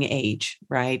young age,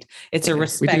 right? It's a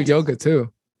respect. We do yoga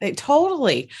too.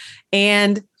 Totally.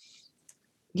 And,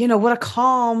 what a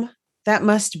calm that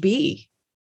must be.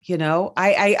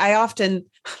 I often,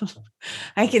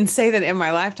 I can say that in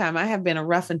my lifetime, I have been a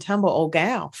rough and tumble old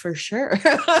gal for sure.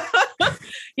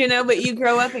 But you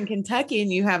grow up in Kentucky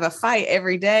and you have a fight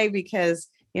every day because,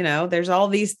 there's all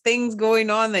these things going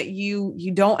on that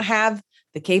you don't have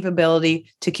the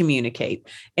capability to communicate.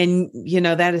 And,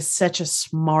 that is such a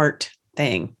smart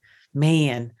thing,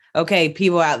 man. Okay.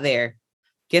 People out there,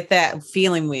 get that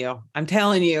feeling wheel. I'm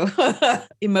telling you,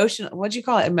 emotional. What'd you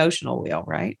call it? Emotional wheel,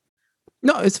 right?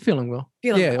 No, it's a feeling wheel.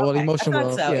 Well, emotional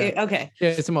wheel. So. Yeah. Okay. Yeah,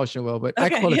 it's emotional wheel, but I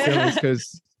call it feelings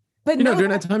because, but during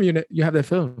that time you have that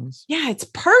feelings. Yeah, it's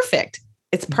perfect.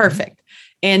 It's perfect.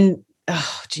 And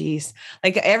oh, geez,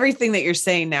 like everything that you're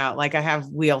saying now, like I have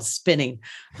wheels spinning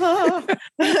because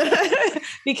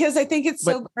I think it's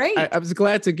so great. I was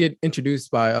glad to get introduced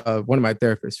by one of my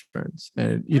therapist friends,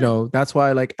 and that's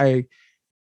why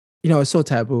it's so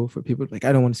taboo for people. Like,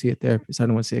 I don't want to see a therapist. I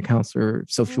don't want to see a counselor,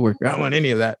 social worker. I don't want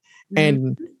any of that.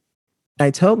 And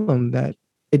I tell them that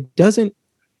it doesn't,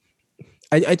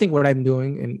 I think what I'm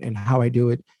doing and how I do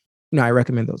it, I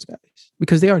recommend those guys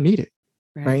because they are needed.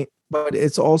 Right. But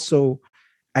it's also,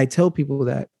 I tell people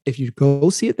that if you go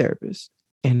see a therapist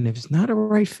and if it's not a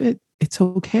right fit, it's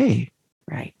okay.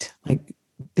 Right. Like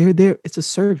they're there. It's a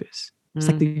service. It's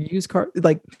like the used car.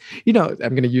 Like, I'm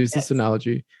going to use this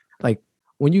analogy. Like,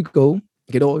 when you go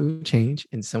get oil change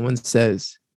and someone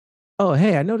says, oh,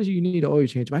 hey, I noticed you need an oil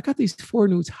change, but I got these 4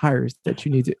 new tires that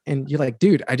you need to, and you're like,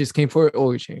 dude, I just came for an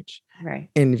oil change. Right.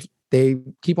 And if they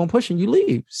keep on pushing, you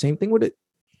leave. Same thing with it.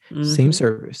 Same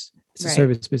service. It's a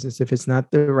service business. If it's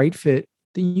not the right fit,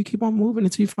 then you keep on moving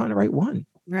until you find the right one.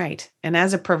 Right. And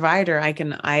as a provider,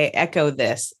 I echo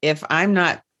this. If I'm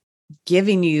not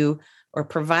giving you or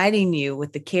providing you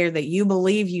with the care that you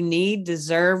believe you need,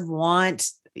 deserve, want,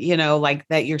 like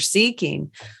that you're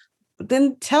seeking,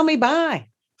 then tell me bye.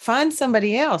 Find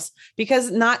somebody else, because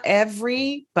not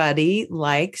everybody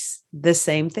likes the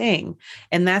same thing.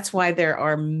 And that's why there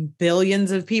are billions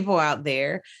of people out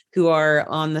there who are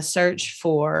on the search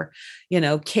for,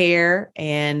 care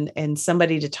and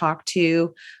somebody to talk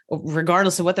to,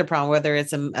 regardless of what their problem, whether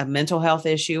it's a mental health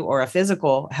issue or a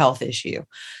physical health issue.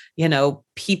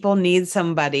 People need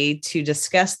somebody to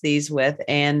discuss these with.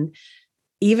 And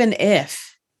even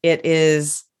if it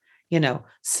is,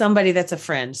 somebody that's a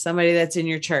friend, somebody that's in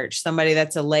your church, somebody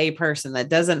that's a lay person that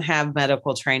doesn't have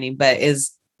medical training, but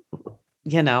is,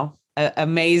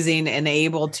 amazing and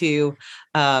able to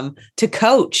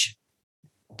coach,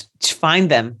 to find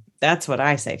them. That's what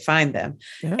I say. Find them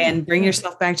and bring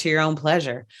yourself back to your own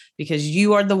pleasure, because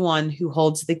you are the one who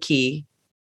holds the key.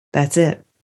 That's it.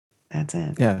 That's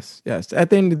it. Yes. At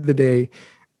the end of the day,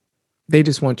 they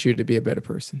just want you to be a better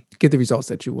person, get the results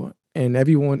that you want. And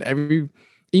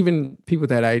even people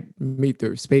that I meet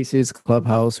through Spaces,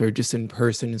 Clubhouse, or just in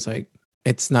person,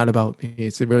 it's not about me.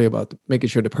 It's really about making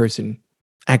sure the person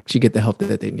actually get the help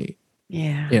that they need.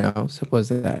 Yeah. Simple as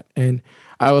that. And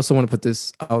I also want to put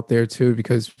this out there too,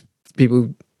 because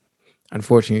people,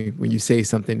 unfortunately, when you say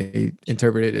something, they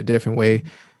interpret it a different way.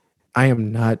 I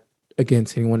am not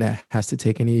against anyone that has to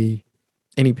take any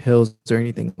pills or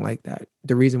anything like that.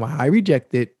 The reason why I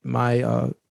rejected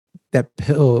that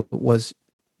pill was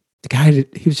the guy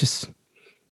that he was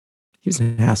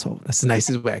an asshole. That's the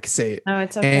nicest way I could say it. No,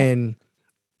 it's okay.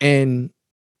 And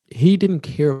he didn't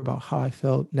care about how I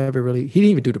felt. He didn't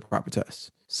even do the proper test.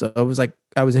 So it was like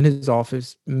I was in his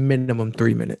office minimum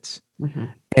 3 minutes. Mm-hmm.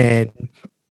 And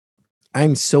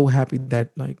I'm so happy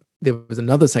that there was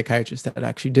another psychiatrist that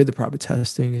actually did the proper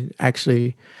testing, and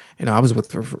actually, I was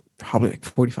with her for probably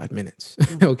 45 minutes.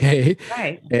 Okay.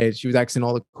 Right. And she was asking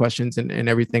all the questions and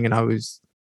everything. And I was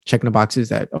checking the boxes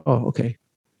that, okay,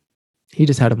 he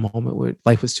just had a moment where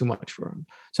life was too much for him.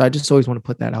 So I just always want to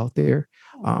put that out there.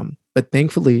 But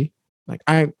thankfully,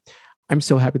 I'm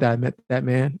so happy that I met that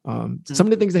man. Some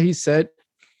of the things that he said,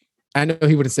 I know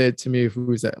he would have said to me if we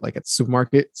was at the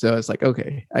supermarket. So it's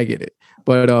okay, I get it.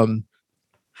 But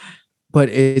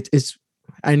it's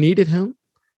I needed him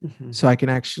so I can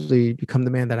actually become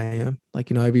the man that I am.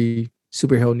 Every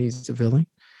superhero needs a villain.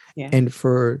 Yeah. And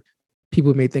for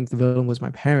people may think the villain was my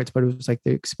parents, but it was the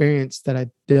experience that I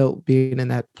dealt being in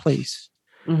that place.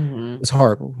 Mm-hmm. It was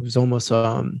horrible. It was almost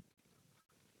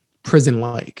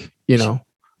prison-like,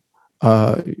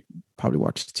 probably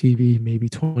watched TV maybe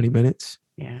 20 minutes.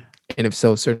 Yeah. And if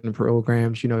so, certain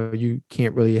programs, you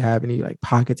can't really have any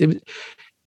pockets.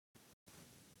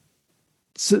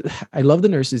 So I love the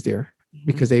nurses there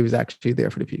because they was actually there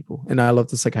for the people. And I love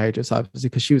the psychiatrist, obviously,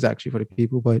 because she was actually for the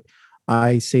people. But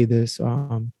I say this,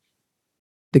 the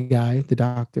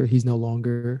doctor, he's no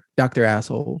longer Dr.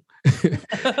 Asshole. He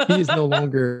is no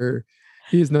longer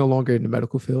in the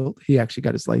medical field. He actually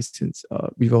got his license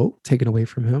revoked, taken away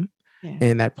from him. Yeah.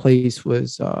 And that place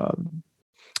was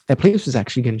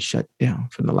actually getting shut down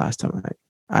from the last time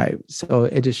so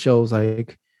it just shows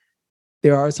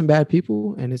there are some bad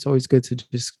people, and it's always good to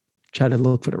just try to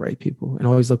look for the right people and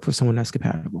always look for someone that's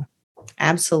compatible.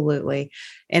 Absolutely.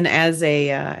 And as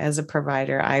a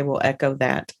provider, I will echo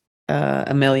that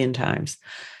a million times,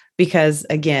 because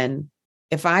again,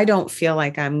 if I don't feel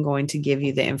like I'm going to give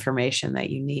you the information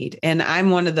that you need, and I'm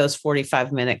one of those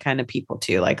 45-minute kind of people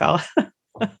too,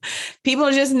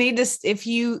 people just need to, if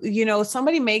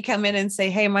somebody may come in and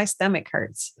say, hey, my stomach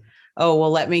hurts. Oh,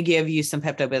 well, let me give you some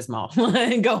Pepto-Bismol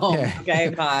and go home. Yeah. Okay,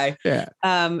 bye. Yeah.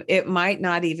 It might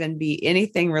not even be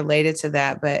anything related to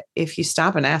that, but if you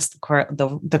stop and ask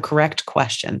the correct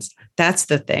questions, that's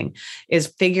the thing,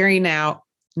 is figuring out,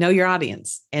 know your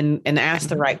audience and ask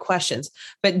the right questions,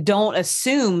 but don't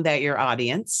assume that your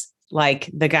audience, like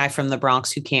the guy from the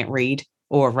Bronx who can't read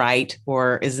or write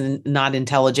or is not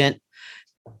intelligent,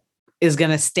 is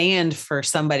going to stand for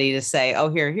somebody to say, oh,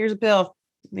 here's a pill.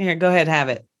 Here, go ahead, have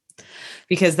it.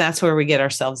 Because that's where we get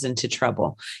ourselves into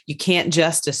trouble. You can't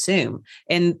just assume.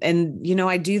 And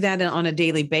I do that on a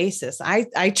daily basis.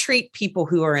 I treat people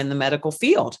who are in the medical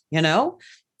field,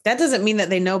 that doesn't mean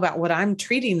that they know about what I'm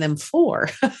treating them for.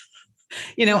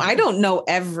 I don't know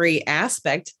every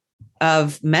aspect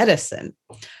of medicine.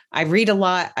 I read a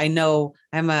lot. I know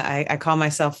I call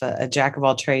myself a jack of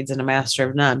all trades and a master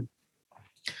of none,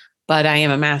 but I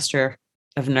am a master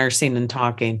of nursing and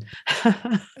talking.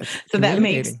 So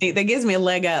that gives me a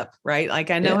leg up, right?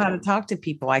 I know how to talk to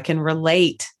people. I can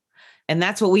relate. And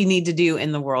that's what we need to do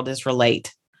in the world, is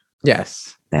relate.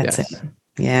 Yes. That's it.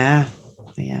 Yeah.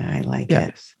 Yeah. I like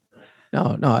it.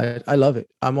 No, I love it.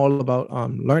 I'm all about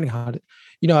learning how to,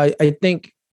 I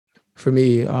think for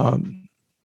me,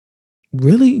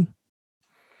 really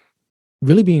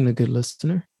really being a good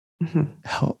listener Mhm.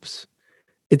 helps.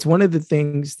 It's one of the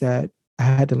things that I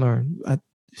had to learn.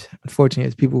 Unfortunately,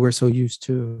 as people were so used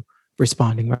to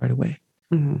responding right away,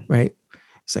 Mhm. right?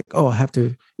 It's like, oh, I have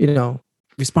to,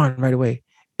 respond right away.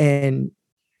 And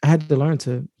I had to learn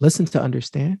to listen to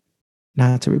understand,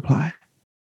 not to reply.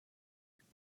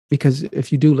 Because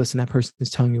if you do listen, that person is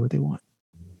telling you what they want.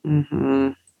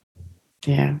 Mhm.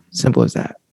 Yeah. Simple as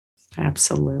that.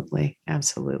 Absolutely.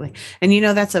 Absolutely. And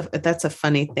that's a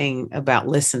funny thing about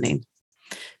listening,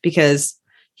 because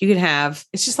you could have,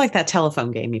 it's just like that telephone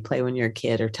game you play when you're a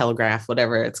kid, or telegraph,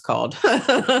 whatever it's called,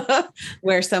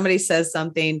 where somebody says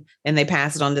something and they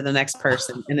pass it on to the next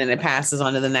person, and then it passes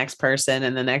on to the next person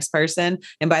and the next person.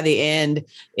 And by the end,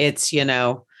 it's,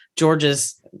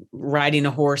 George's riding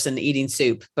a horse and eating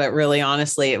soup. But really,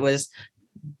 honestly, it was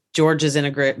George is in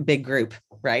a big group,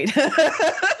 right?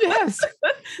 Yes.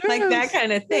 Like that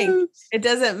kind of thing. Yes. It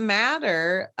doesn't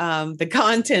matter the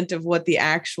content of what the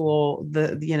actual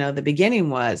the beginning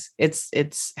was.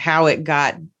 It's how it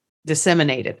got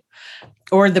disseminated,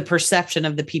 or the perception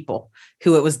of the people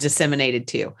who it was disseminated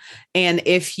to. And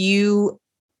if you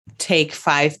take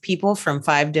 5 people from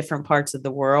 5 different parts of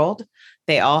the world,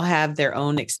 they all have their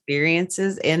own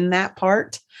experiences in that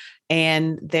part.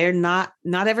 And they're not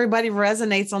everybody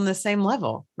resonates on the same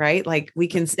level, right? Like we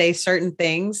can say certain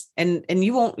things and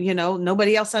you won't,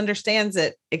 nobody else understands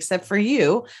it except for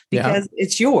you, because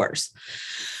it's yours.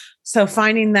 So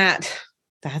finding that's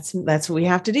what we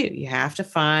have to do. You have to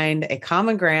find a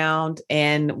common ground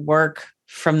and work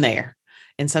from there.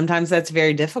 And sometimes that's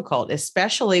very difficult,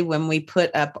 especially when we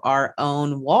put up our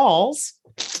own walls.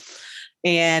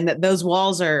 And those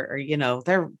walls are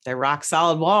they're rock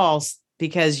solid walls,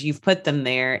 because you've put them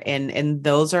there, and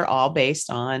those are all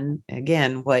based on,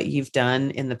 again, what you've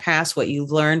done in the past, what you've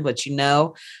learned, what you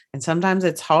know. And sometimes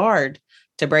it's hard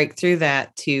to break through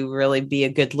that to really be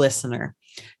a good listener.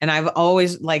 And I've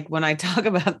always, like, when I talk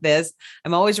about this,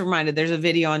 I'm always reminded there's a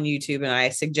video on YouTube, and I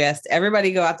suggest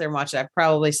everybody go out there and watch it. I've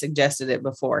probably suggested it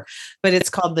before, but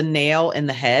it's called The Nail in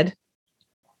the Head.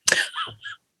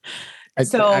 I'm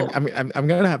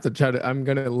gonna have to I'm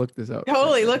gonna look this up.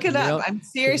 Totally look it up. I'm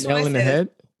serious. Nail in the head.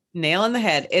 Nail in the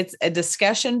head. It's a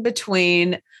discussion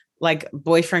between like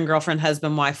boyfriend, girlfriend,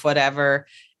 husband, wife, whatever.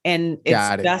 And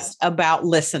it's just about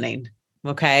listening.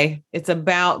 Okay. It's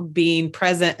about being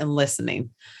present and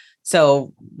listening.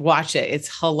 So watch it.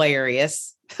 It's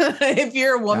hilarious. If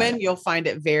you're a woman, you'll find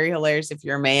it very hilarious. If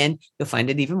you're a man, you'll find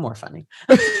it even more funny.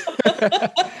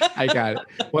 I got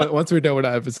it. Once we're done with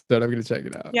that episode, I'm going to check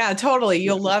it out. Yeah, totally.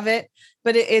 You'll love it.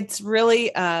 But it's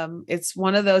really, it's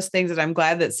one of those things that I'm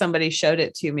glad that somebody showed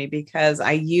it to me, because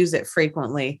I use it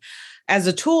frequently as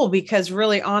a tool. Because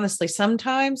really, honestly,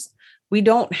 sometimes we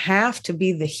don't have to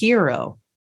be the hero,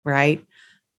 right?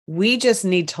 We just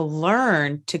need to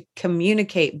learn to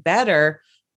communicate better.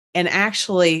 And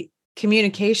actually,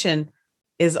 communication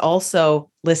is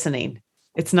also listening.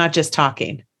 It's not just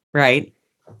talking, right?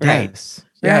 Right.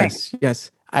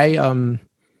 Yes.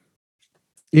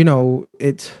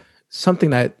 It's something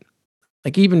that,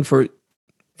 like, even for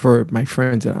my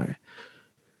friends and I,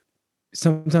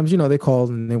 sometimes, they call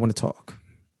and they want to talk.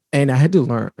 And I had to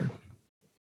learn,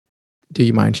 do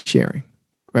you mind sharing?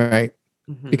 Right.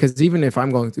 Mm-hmm. Because even if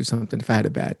I'm going through something, if I had a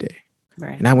bad day,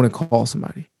 right, and I want to call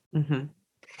somebody, mm-hmm,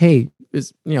 hey,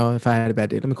 if I had a bad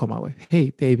day, let me call my wife. Hey,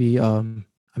 baby, I'm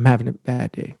having a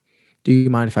bad day. Do you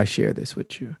mind if I share this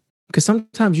with you? Because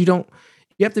sometimes you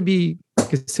have to be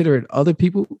considerate of other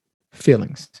people's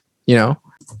feelings, Yeah,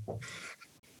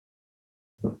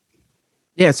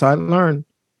 so I learned,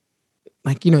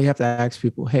 like, you have to ask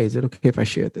people, hey, is it okay if I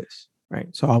share this? Right.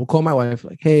 So I'll call my wife,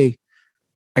 like, hey,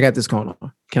 I got this going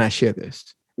on. Can I share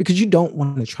this? Because you don't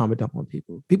want to trauma dump on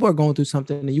people. People are going through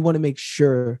something, and you want to make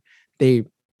sure they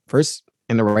first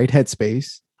in the right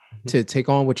headspace to take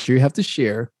on what you have to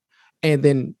share. And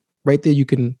then right there,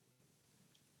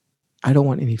 I don't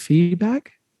want any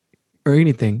feedback or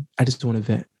anything. I just want to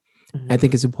vent. Mm-hmm. I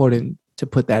think it's important to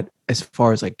put that as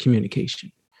far as like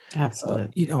communication.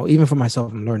 Absolutely. Even for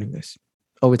myself, I'm learning this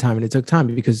over time, and it took time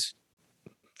because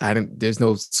there's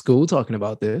no school talking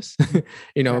about this.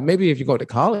 Maybe if you go to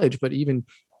college, but even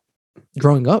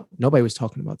growing up, nobody was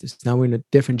talking about this. Now we're in a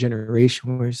different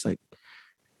generation where it's like,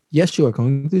 yes, you are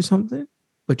going through something,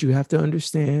 but you have to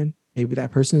understand maybe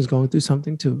that person is going through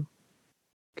something too.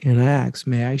 Can I ask,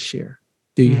 may I share?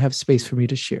 Do you have space for me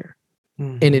to share?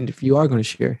 Mm-hmm. And then if you are going to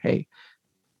share, hey,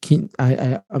 I'm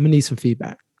going to need some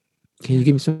feedback. Can you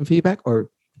give me some feedback? Or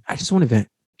I just want to vent.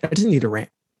 I just need a rant.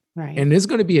 Right. And it's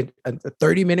going to be a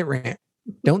 30-minute rant.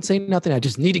 don't say nothing. I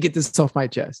just need to get this off my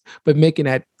chest, but making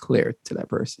that clear to that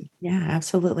person. Yeah,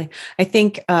 absolutely. I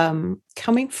think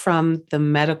coming from the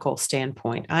medical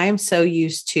standpoint, I am so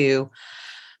used to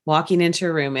walking into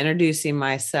a room, introducing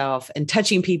myself and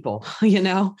touching people,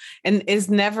 and it's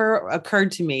never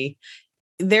occurred to me.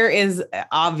 There is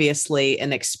obviously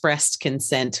an expressed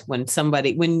consent when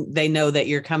they know that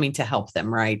you're coming to help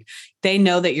them, right? They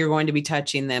know that you're going to be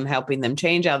touching them, helping them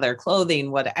change out their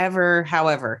clothing, whatever,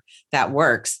 however that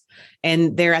works.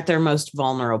 And they're at their most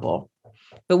vulnerable.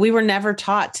 But we were never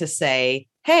taught to say,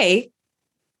 hey,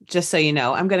 just so you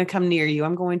know, I'm going to come near you.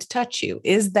 I'm going to touch you.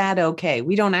 Is that okay?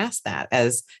 We don't ask that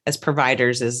as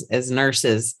providers, as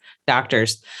nurses,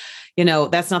 doctors.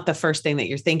 That's not the first thing that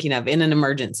you're thinking of in an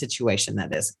emergent situation,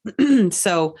 that is.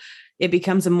 So it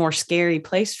becomes a more scary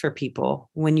place for people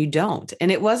when you don't.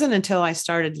 And it wasn't until I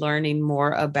started learning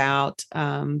more about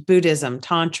Buddhism,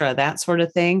 Tantra, that sort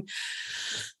of thing,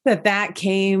 that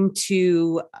came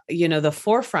to, the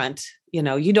forefront.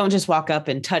 You don't just walk up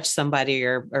and touch somebody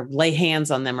or lay hands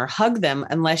on them or hug them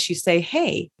unless you say,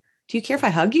 hey, do you care if I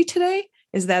hug you today?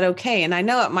 Is that okay? And I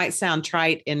know it might sound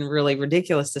trite and really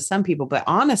ridiculous to some people, but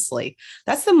honestly,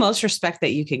 that's the most respect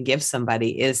that you can give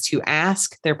somebody, is to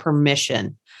ask their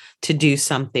permission to do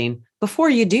something before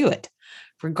you do it,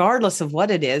 regardless of what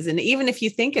it is. And even if you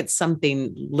think it's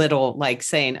something little, like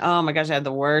saying, oh my gosh, I had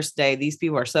the worst day. These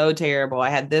people are so terrible.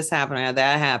 I had this happen. I had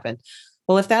that happen.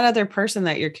 Well, if that other person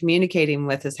that you're communicating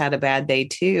with has had a bad day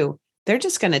too, they're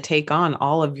just going to take on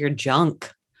all of your junk.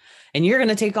 And you're going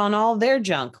to take on all their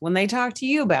junk when they talk to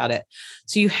you about it.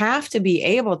 So you have to be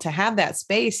able to have that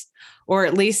space, or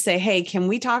at least say, hey, can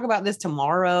we talk about this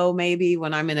tomorrow, maybe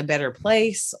when I'm in a better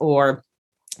place? Or,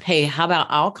 hey, how about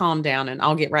I'll calm down and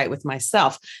I'll get right with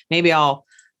myself. Maybe I'll,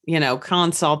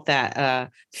 consult that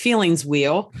feelings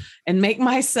wheel and make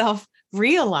myself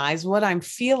realize what I'm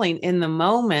feeling in the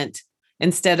moment,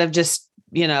 instead of just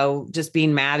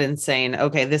being mad and saying,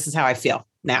 okay, this is how I feel.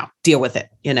 Now deal with it,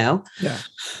 Yeah.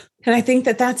 And I think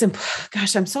that's,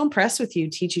 gosh, I'm so impressed with you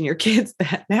teaching your kids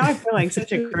that. Now I feel like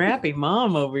such a crappy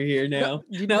mom over here now.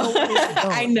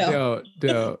 I know.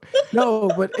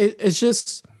 No, but it's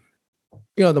just,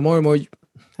 the more and more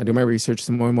I do my research,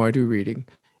 the more and more I do reading,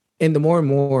 and the more and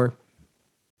more,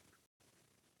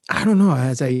 I don't know,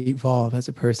 as I evolve as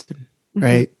a person,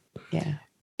 right? Yeah.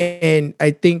 And I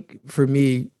think for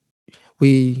me,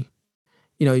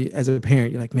 as a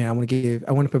parent, you're like, man, I want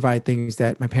to provide things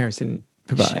that my parents didn't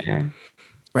provide. Sure.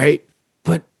 Right.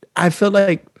 But I feel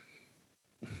like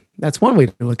that's one way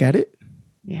to look at it.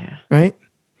 Yeah. Right.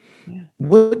 Yeah.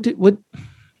 What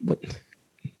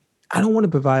I don't want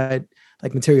to provide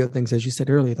like material things, as you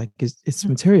said earlier, like it's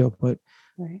material, but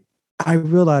right. I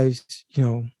realized,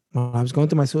 when I was going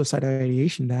through my suicidal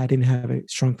ideation, that I didn't have a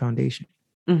strong foundation.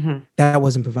 Mm-hmm. That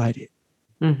wasn't provided.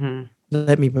 Mm-hmm.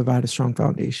 Let me provide a strong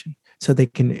foundation so they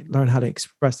can learn how to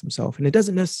express themselves. And it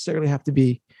doesn't necessarily have to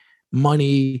be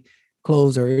money,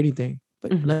 clothes, or anything,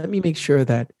 but let me make sure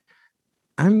that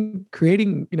I'm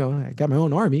creating, I got my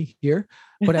own army here,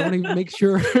 but I want to make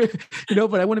sure,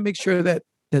 but I want to make sure that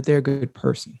they're a good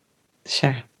person.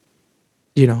 Sure.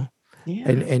 Yeah.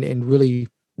 And really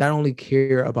not only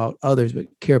care about others, but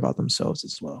care about themselves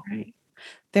as well. Right.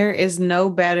 There is no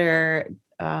better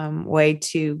way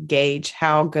to gauge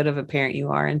how good of a parent you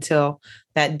are until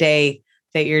that day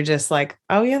that you're just like,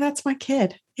 oh yeah, that's my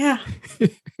kid. Yeah.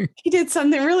 He did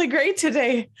something really great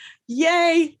today.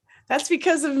 Yay. That's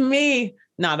because of me.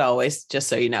 Not always, just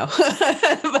so you know.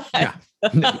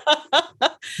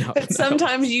 But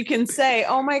sometimes you can say,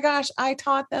 oh my gosh, I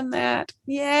taught them that.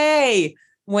 Yay.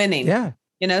 Winning. Yeah.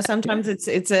 Sometimes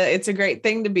it's a great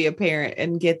thing to be a parent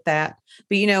and get that.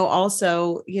 But,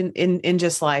 also in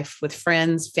just life with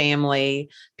friends, family,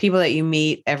 people that you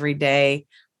meet every day,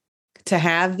 to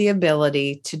have the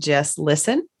ability to just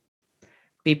listen,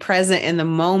 be present in the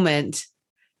moment,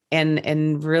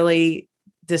 and really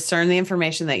discern the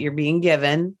information that you're being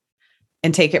given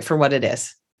and take it for what it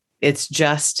is. It's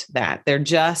just that they're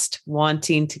just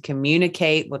wanting to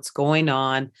communicate what's going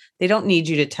on. They don't need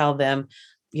you to tell them,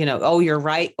 oh, you're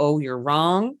right. Oh, you're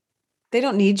wrong. They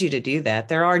don't need you to do that.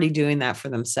 They're already doing that for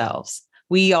themselves.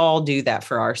 We all do that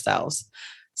for ourselves.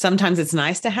 Sometimes it's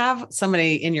nice to have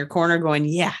somebody in your corner going,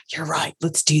 yeah, you're right.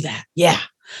 Let's do that. Yeah.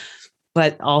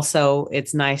 But also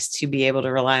it's nice to be able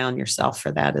to rely on yourself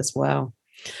for that as well.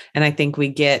 And I think we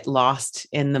get lost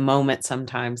in the moment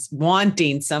sometimes,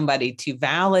 wanting somebody to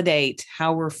validate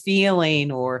how we're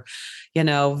feeling, or,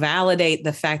 validate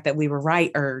the fact that we were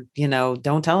right, or,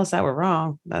 don't tell us that we're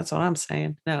wrong. That's what I'm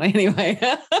saying. No, anyway.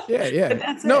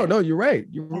 Yeah. No, you're right.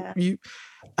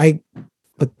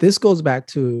 But this goes back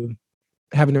to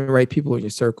having the right people in your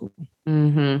circle.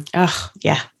 Mm-hmm. Oh,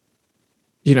 yeah.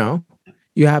 You know,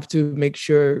 you have to make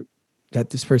sure that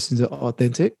this person's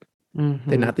authentic. Mm-hmm.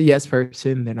 They're not the yes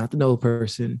person. They're not the no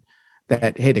person.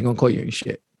 That hey, they're gonna call you any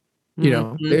shit. You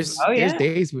know, Mhm. there's Oh, there's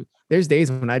yeah.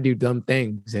 days when I do dumb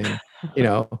things, and you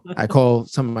know, I call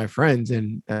some of my friends,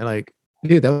 and they're like,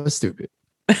 "Dude, that was stupid.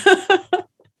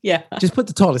 Yeah. Just put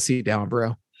the toilet seat down,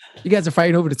 bro. You guys are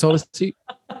fighting over the toilet seat."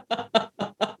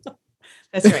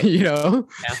 That's right. You know,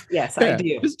 Yeah. Yes, I Yeah.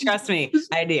 do. Trust me,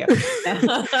 I do.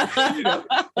 you know,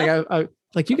 like I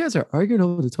like you guys are arguing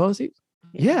over the toilet seat.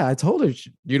 Yeah, I told her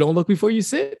you don't look before you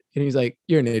sit, and he's like,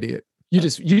 "You're an idiot. You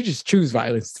just choose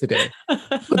violence today.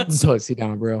 Put the toilet seat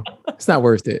down, bro. It's not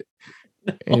worth it."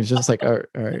 And it's just like, all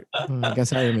right, well, I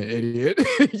guess I am an idiot,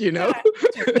 you know?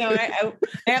 No, I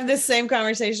have this same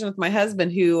conversation with my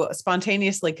husband, who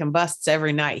spontaneously combusts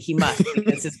every night. He must,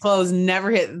 because his clothes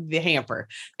never hit the hamper.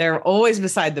 They're always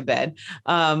beside the bed.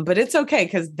 But it's okay,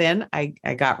 because then I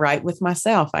got right with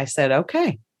myself. I said,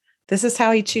 okay, this is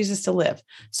how he chooses to live.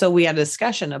 So we had a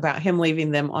discussion about him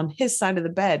leaving them on his side of the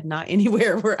bed, not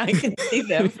anywhere where I can see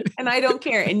them. And I don't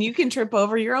care. And you can trip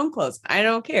over your own clothes. I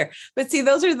don't care. But see,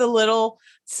 those are the little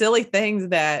silly things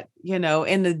that, you know,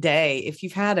 in the day, if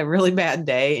you've had a really bad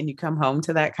day and you come home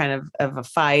to that kind of a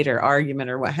fight or argument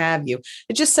or what have you,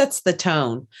 it just sets the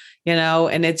tone, you know,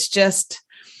 and it's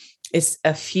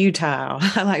a futile,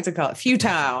 I like to call it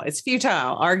futile. It's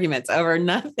futile arguments over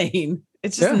nothing.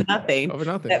 It's just nothing Over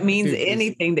nothing that means Dude,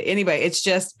 anything to anybody. It's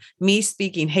just me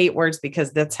speaking hate words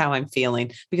because that's how I'm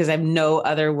feeling, because I have no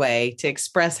other way to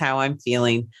express how I'm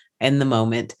feeling in the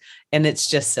moment. And it's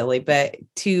just silly. But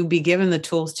to be given the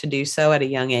tools to do so at a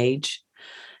young age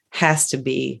has to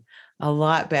be a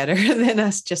lot better than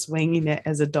us just winging it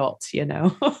as adults, you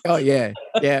know? Oh yeah.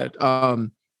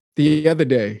 The other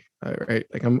day, right?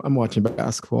 Like I'm watching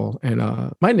basketball, and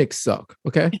my Knicks suck.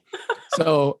 Okay.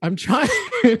 So I'm trying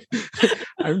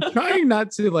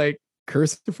not to like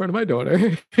curse in front of my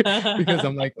daughter because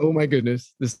I'm like, oh my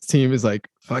goodness, this team is like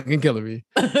fucking killing me.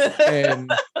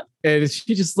 And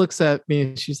she just looks at me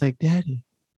and she's like, "Daddy,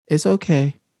 it's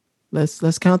okay.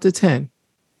 Let's count to 10."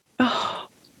 Oh.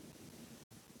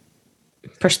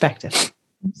 Perspective.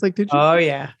 It's like, did you? Oh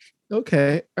yeah.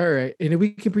 Okay, all right. And then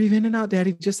we can breathe in and out,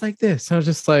 Daddy, just like this. I was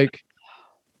just like,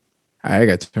 I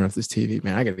got to turn off this TV,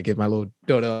 man. I got to give my little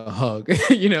daughter a hug,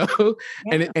 you know.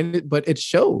 Yeah. But it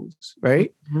shows,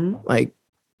 right? Mm-hmm. Like,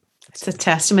 it's a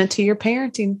testament to your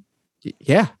parenting.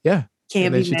 Yeah.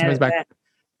 Can't be mad turns at back. that.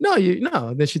 No.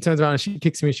 And then she turns around and she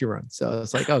kicks me and she runs. So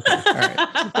it's like, okay, all right.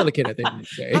 I'm still a kid at the end of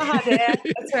the day. Haha, Dad.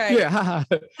 That's right. Yeah, haha.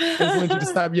 I just want you to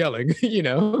stop yelling, you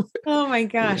know. Oh my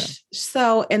gosh. Yeah.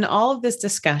 So in all of this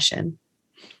discussion,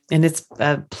 and it's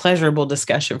a pleasurable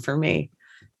discussion for me,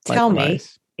 tell me,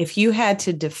 if you had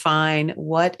to define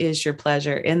what is your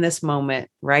pleasure in this moment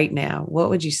right now, what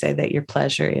would you say that your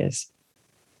pleasure is?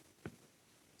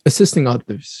 Assisting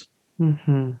others,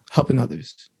 Yeah. helping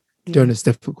others during this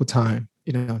difficult time,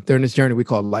 you know, during this journey we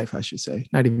call life, I should say,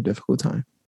 not even difficult time.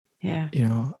 Yeah. You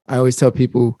know, I always tell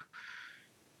people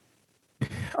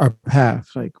our path,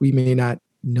 like we may not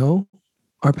know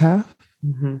our path,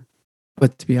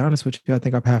 but to be honest with you, I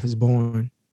think our path is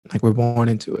born, like we're born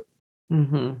into it.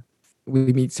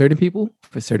 We meet certain people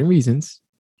for certain reasons,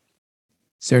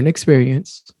 certain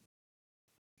experience,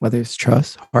 whether it's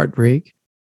trust, heartbreak,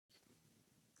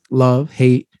 love,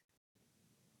 hate.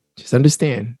 Just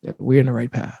understand that we're in the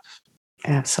right path.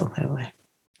 Absolutely.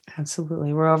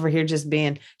 We're over here just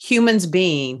being humans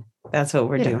being. That's what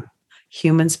we're doing.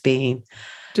 Humans being.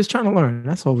 Just trying to learn.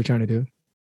 That's all we're trying to do.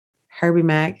 Herbie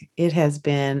Mack, it has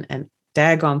been an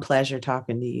daggone pleasure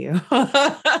talking to you.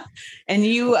 And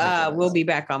you will be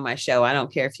back on my show. I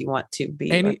don't care if you want to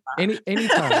be.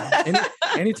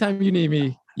 Anytime you need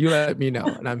me, you let me know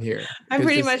and I'm here. I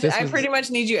pretty much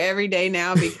need you every day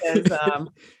now, because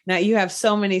now you have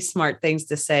so many smart things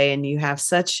to say, and you have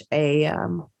such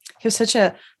a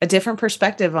different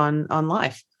perspective on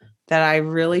life that I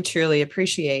really truly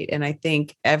appreciate. And I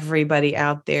think everybody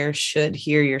out there should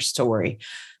hear your story,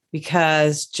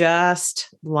 because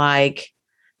just like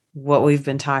what we've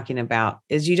been talking about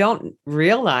is you don't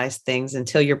realize things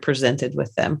until you're presented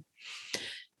with them.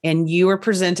 And you were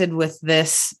presented with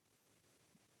this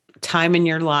time in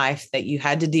your life that you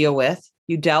had to deal with.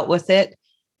 You dealt with it.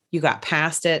 You got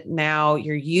past it. Now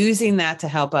you're using that to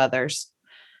help others.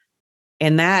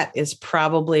 And that is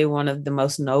probably one of the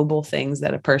most noble things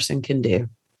that a person can do,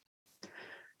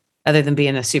 other than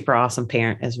being a super awesome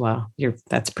parent as well.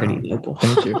 That's pretty noble.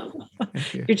 Thank you.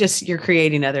 Thank you. You're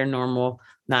creating other noble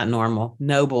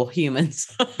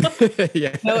humans.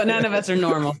 Yeah. No, none of us are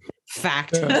normal.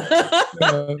 Fact.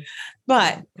 Yeah.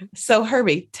 But so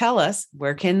Herbie, tell us,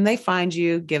 where can they find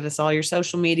you? Give us all your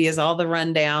social medias, all the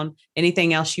rundown,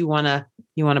 anything else you want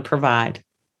to provide.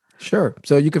 Sure.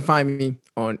 So you can find me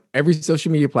on every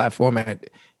social media platform at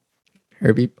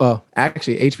Herbie. Oh,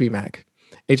 actually, HB Mac.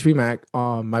 HB Mac.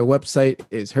 My website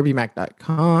is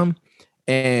herbiemac.com.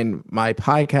 And my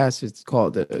podcast is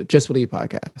called the Just Believe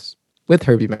Podcast with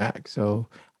Herbie Mac. So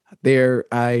there,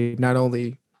 I not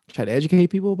only try to educate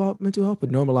people about mental health,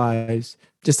 but normalize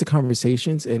just the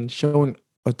conversations and showing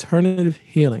alternative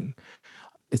healing.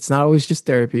 It's not always just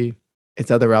therapy. It's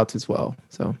other routes as well.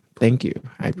 So thank you.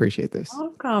 I appreciate this.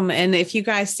 Welcome. And if you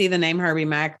guys see the name Herbie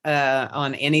Mac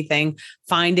on anything,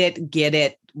 find it, get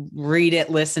it, read it,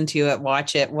 listen to it,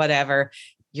 watch it, whatever.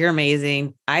 You're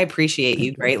amazing. I appreciate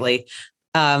you greatly.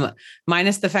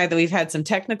 Minus the fact that we've had some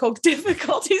technical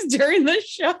difficulties during the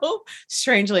show,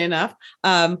 strangely enough.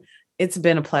 It's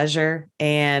been a pleasure,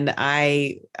 and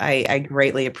I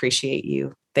greatly appreciate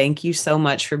you. Thank you so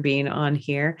much for being on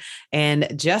here.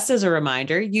 And just as a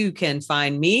reminder, you can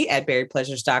find me at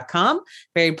buriedpleasures.com,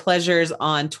 Buried Pleasures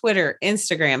on Twitter,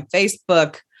 Instagram,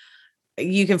 Facebook.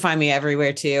 You can find me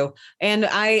everywhere too. And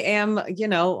I am,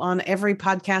 on every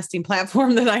podcasting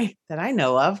platform that I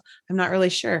know of. I'm not really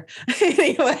sure.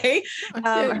 Anyway,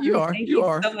 you are. Thank You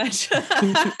are so much.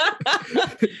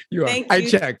 You are. Thank I you.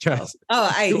 checked. Trust.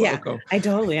 I Welcome.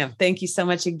 totally am. Thank you so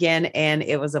much again. And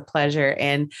it was a pleasure.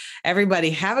 And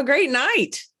everybody have a great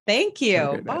night. Thank you.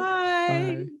 Have a great night.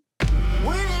 Bye. Bye.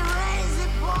 When it rains, it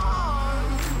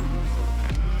pours.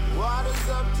 Water's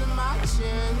up to my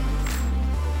chin.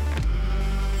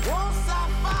 Won't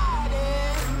stop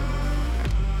fighting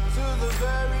to the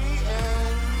very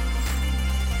end.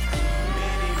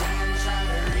 Many men try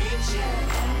to reach it.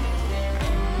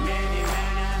 Many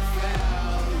men have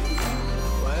failed.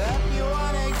 Well, if you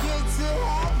wanna get to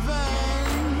heaven,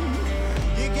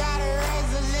 you gotta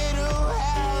raise a little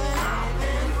hell. And I've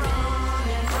been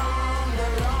running from the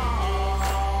law.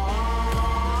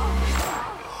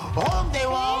 Hope they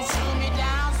won't shoot me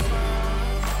down soon.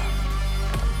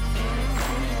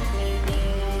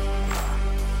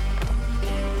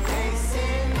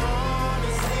 Facing on a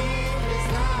sleepless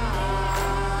night.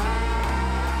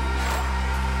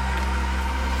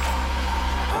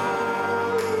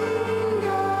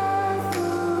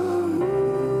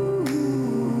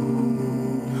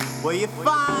 Will you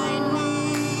find me?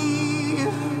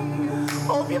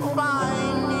 Hope you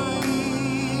find me.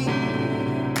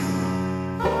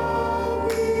 I'll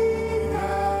be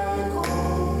back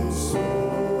home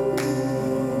soon.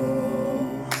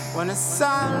 When the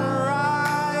sun rises.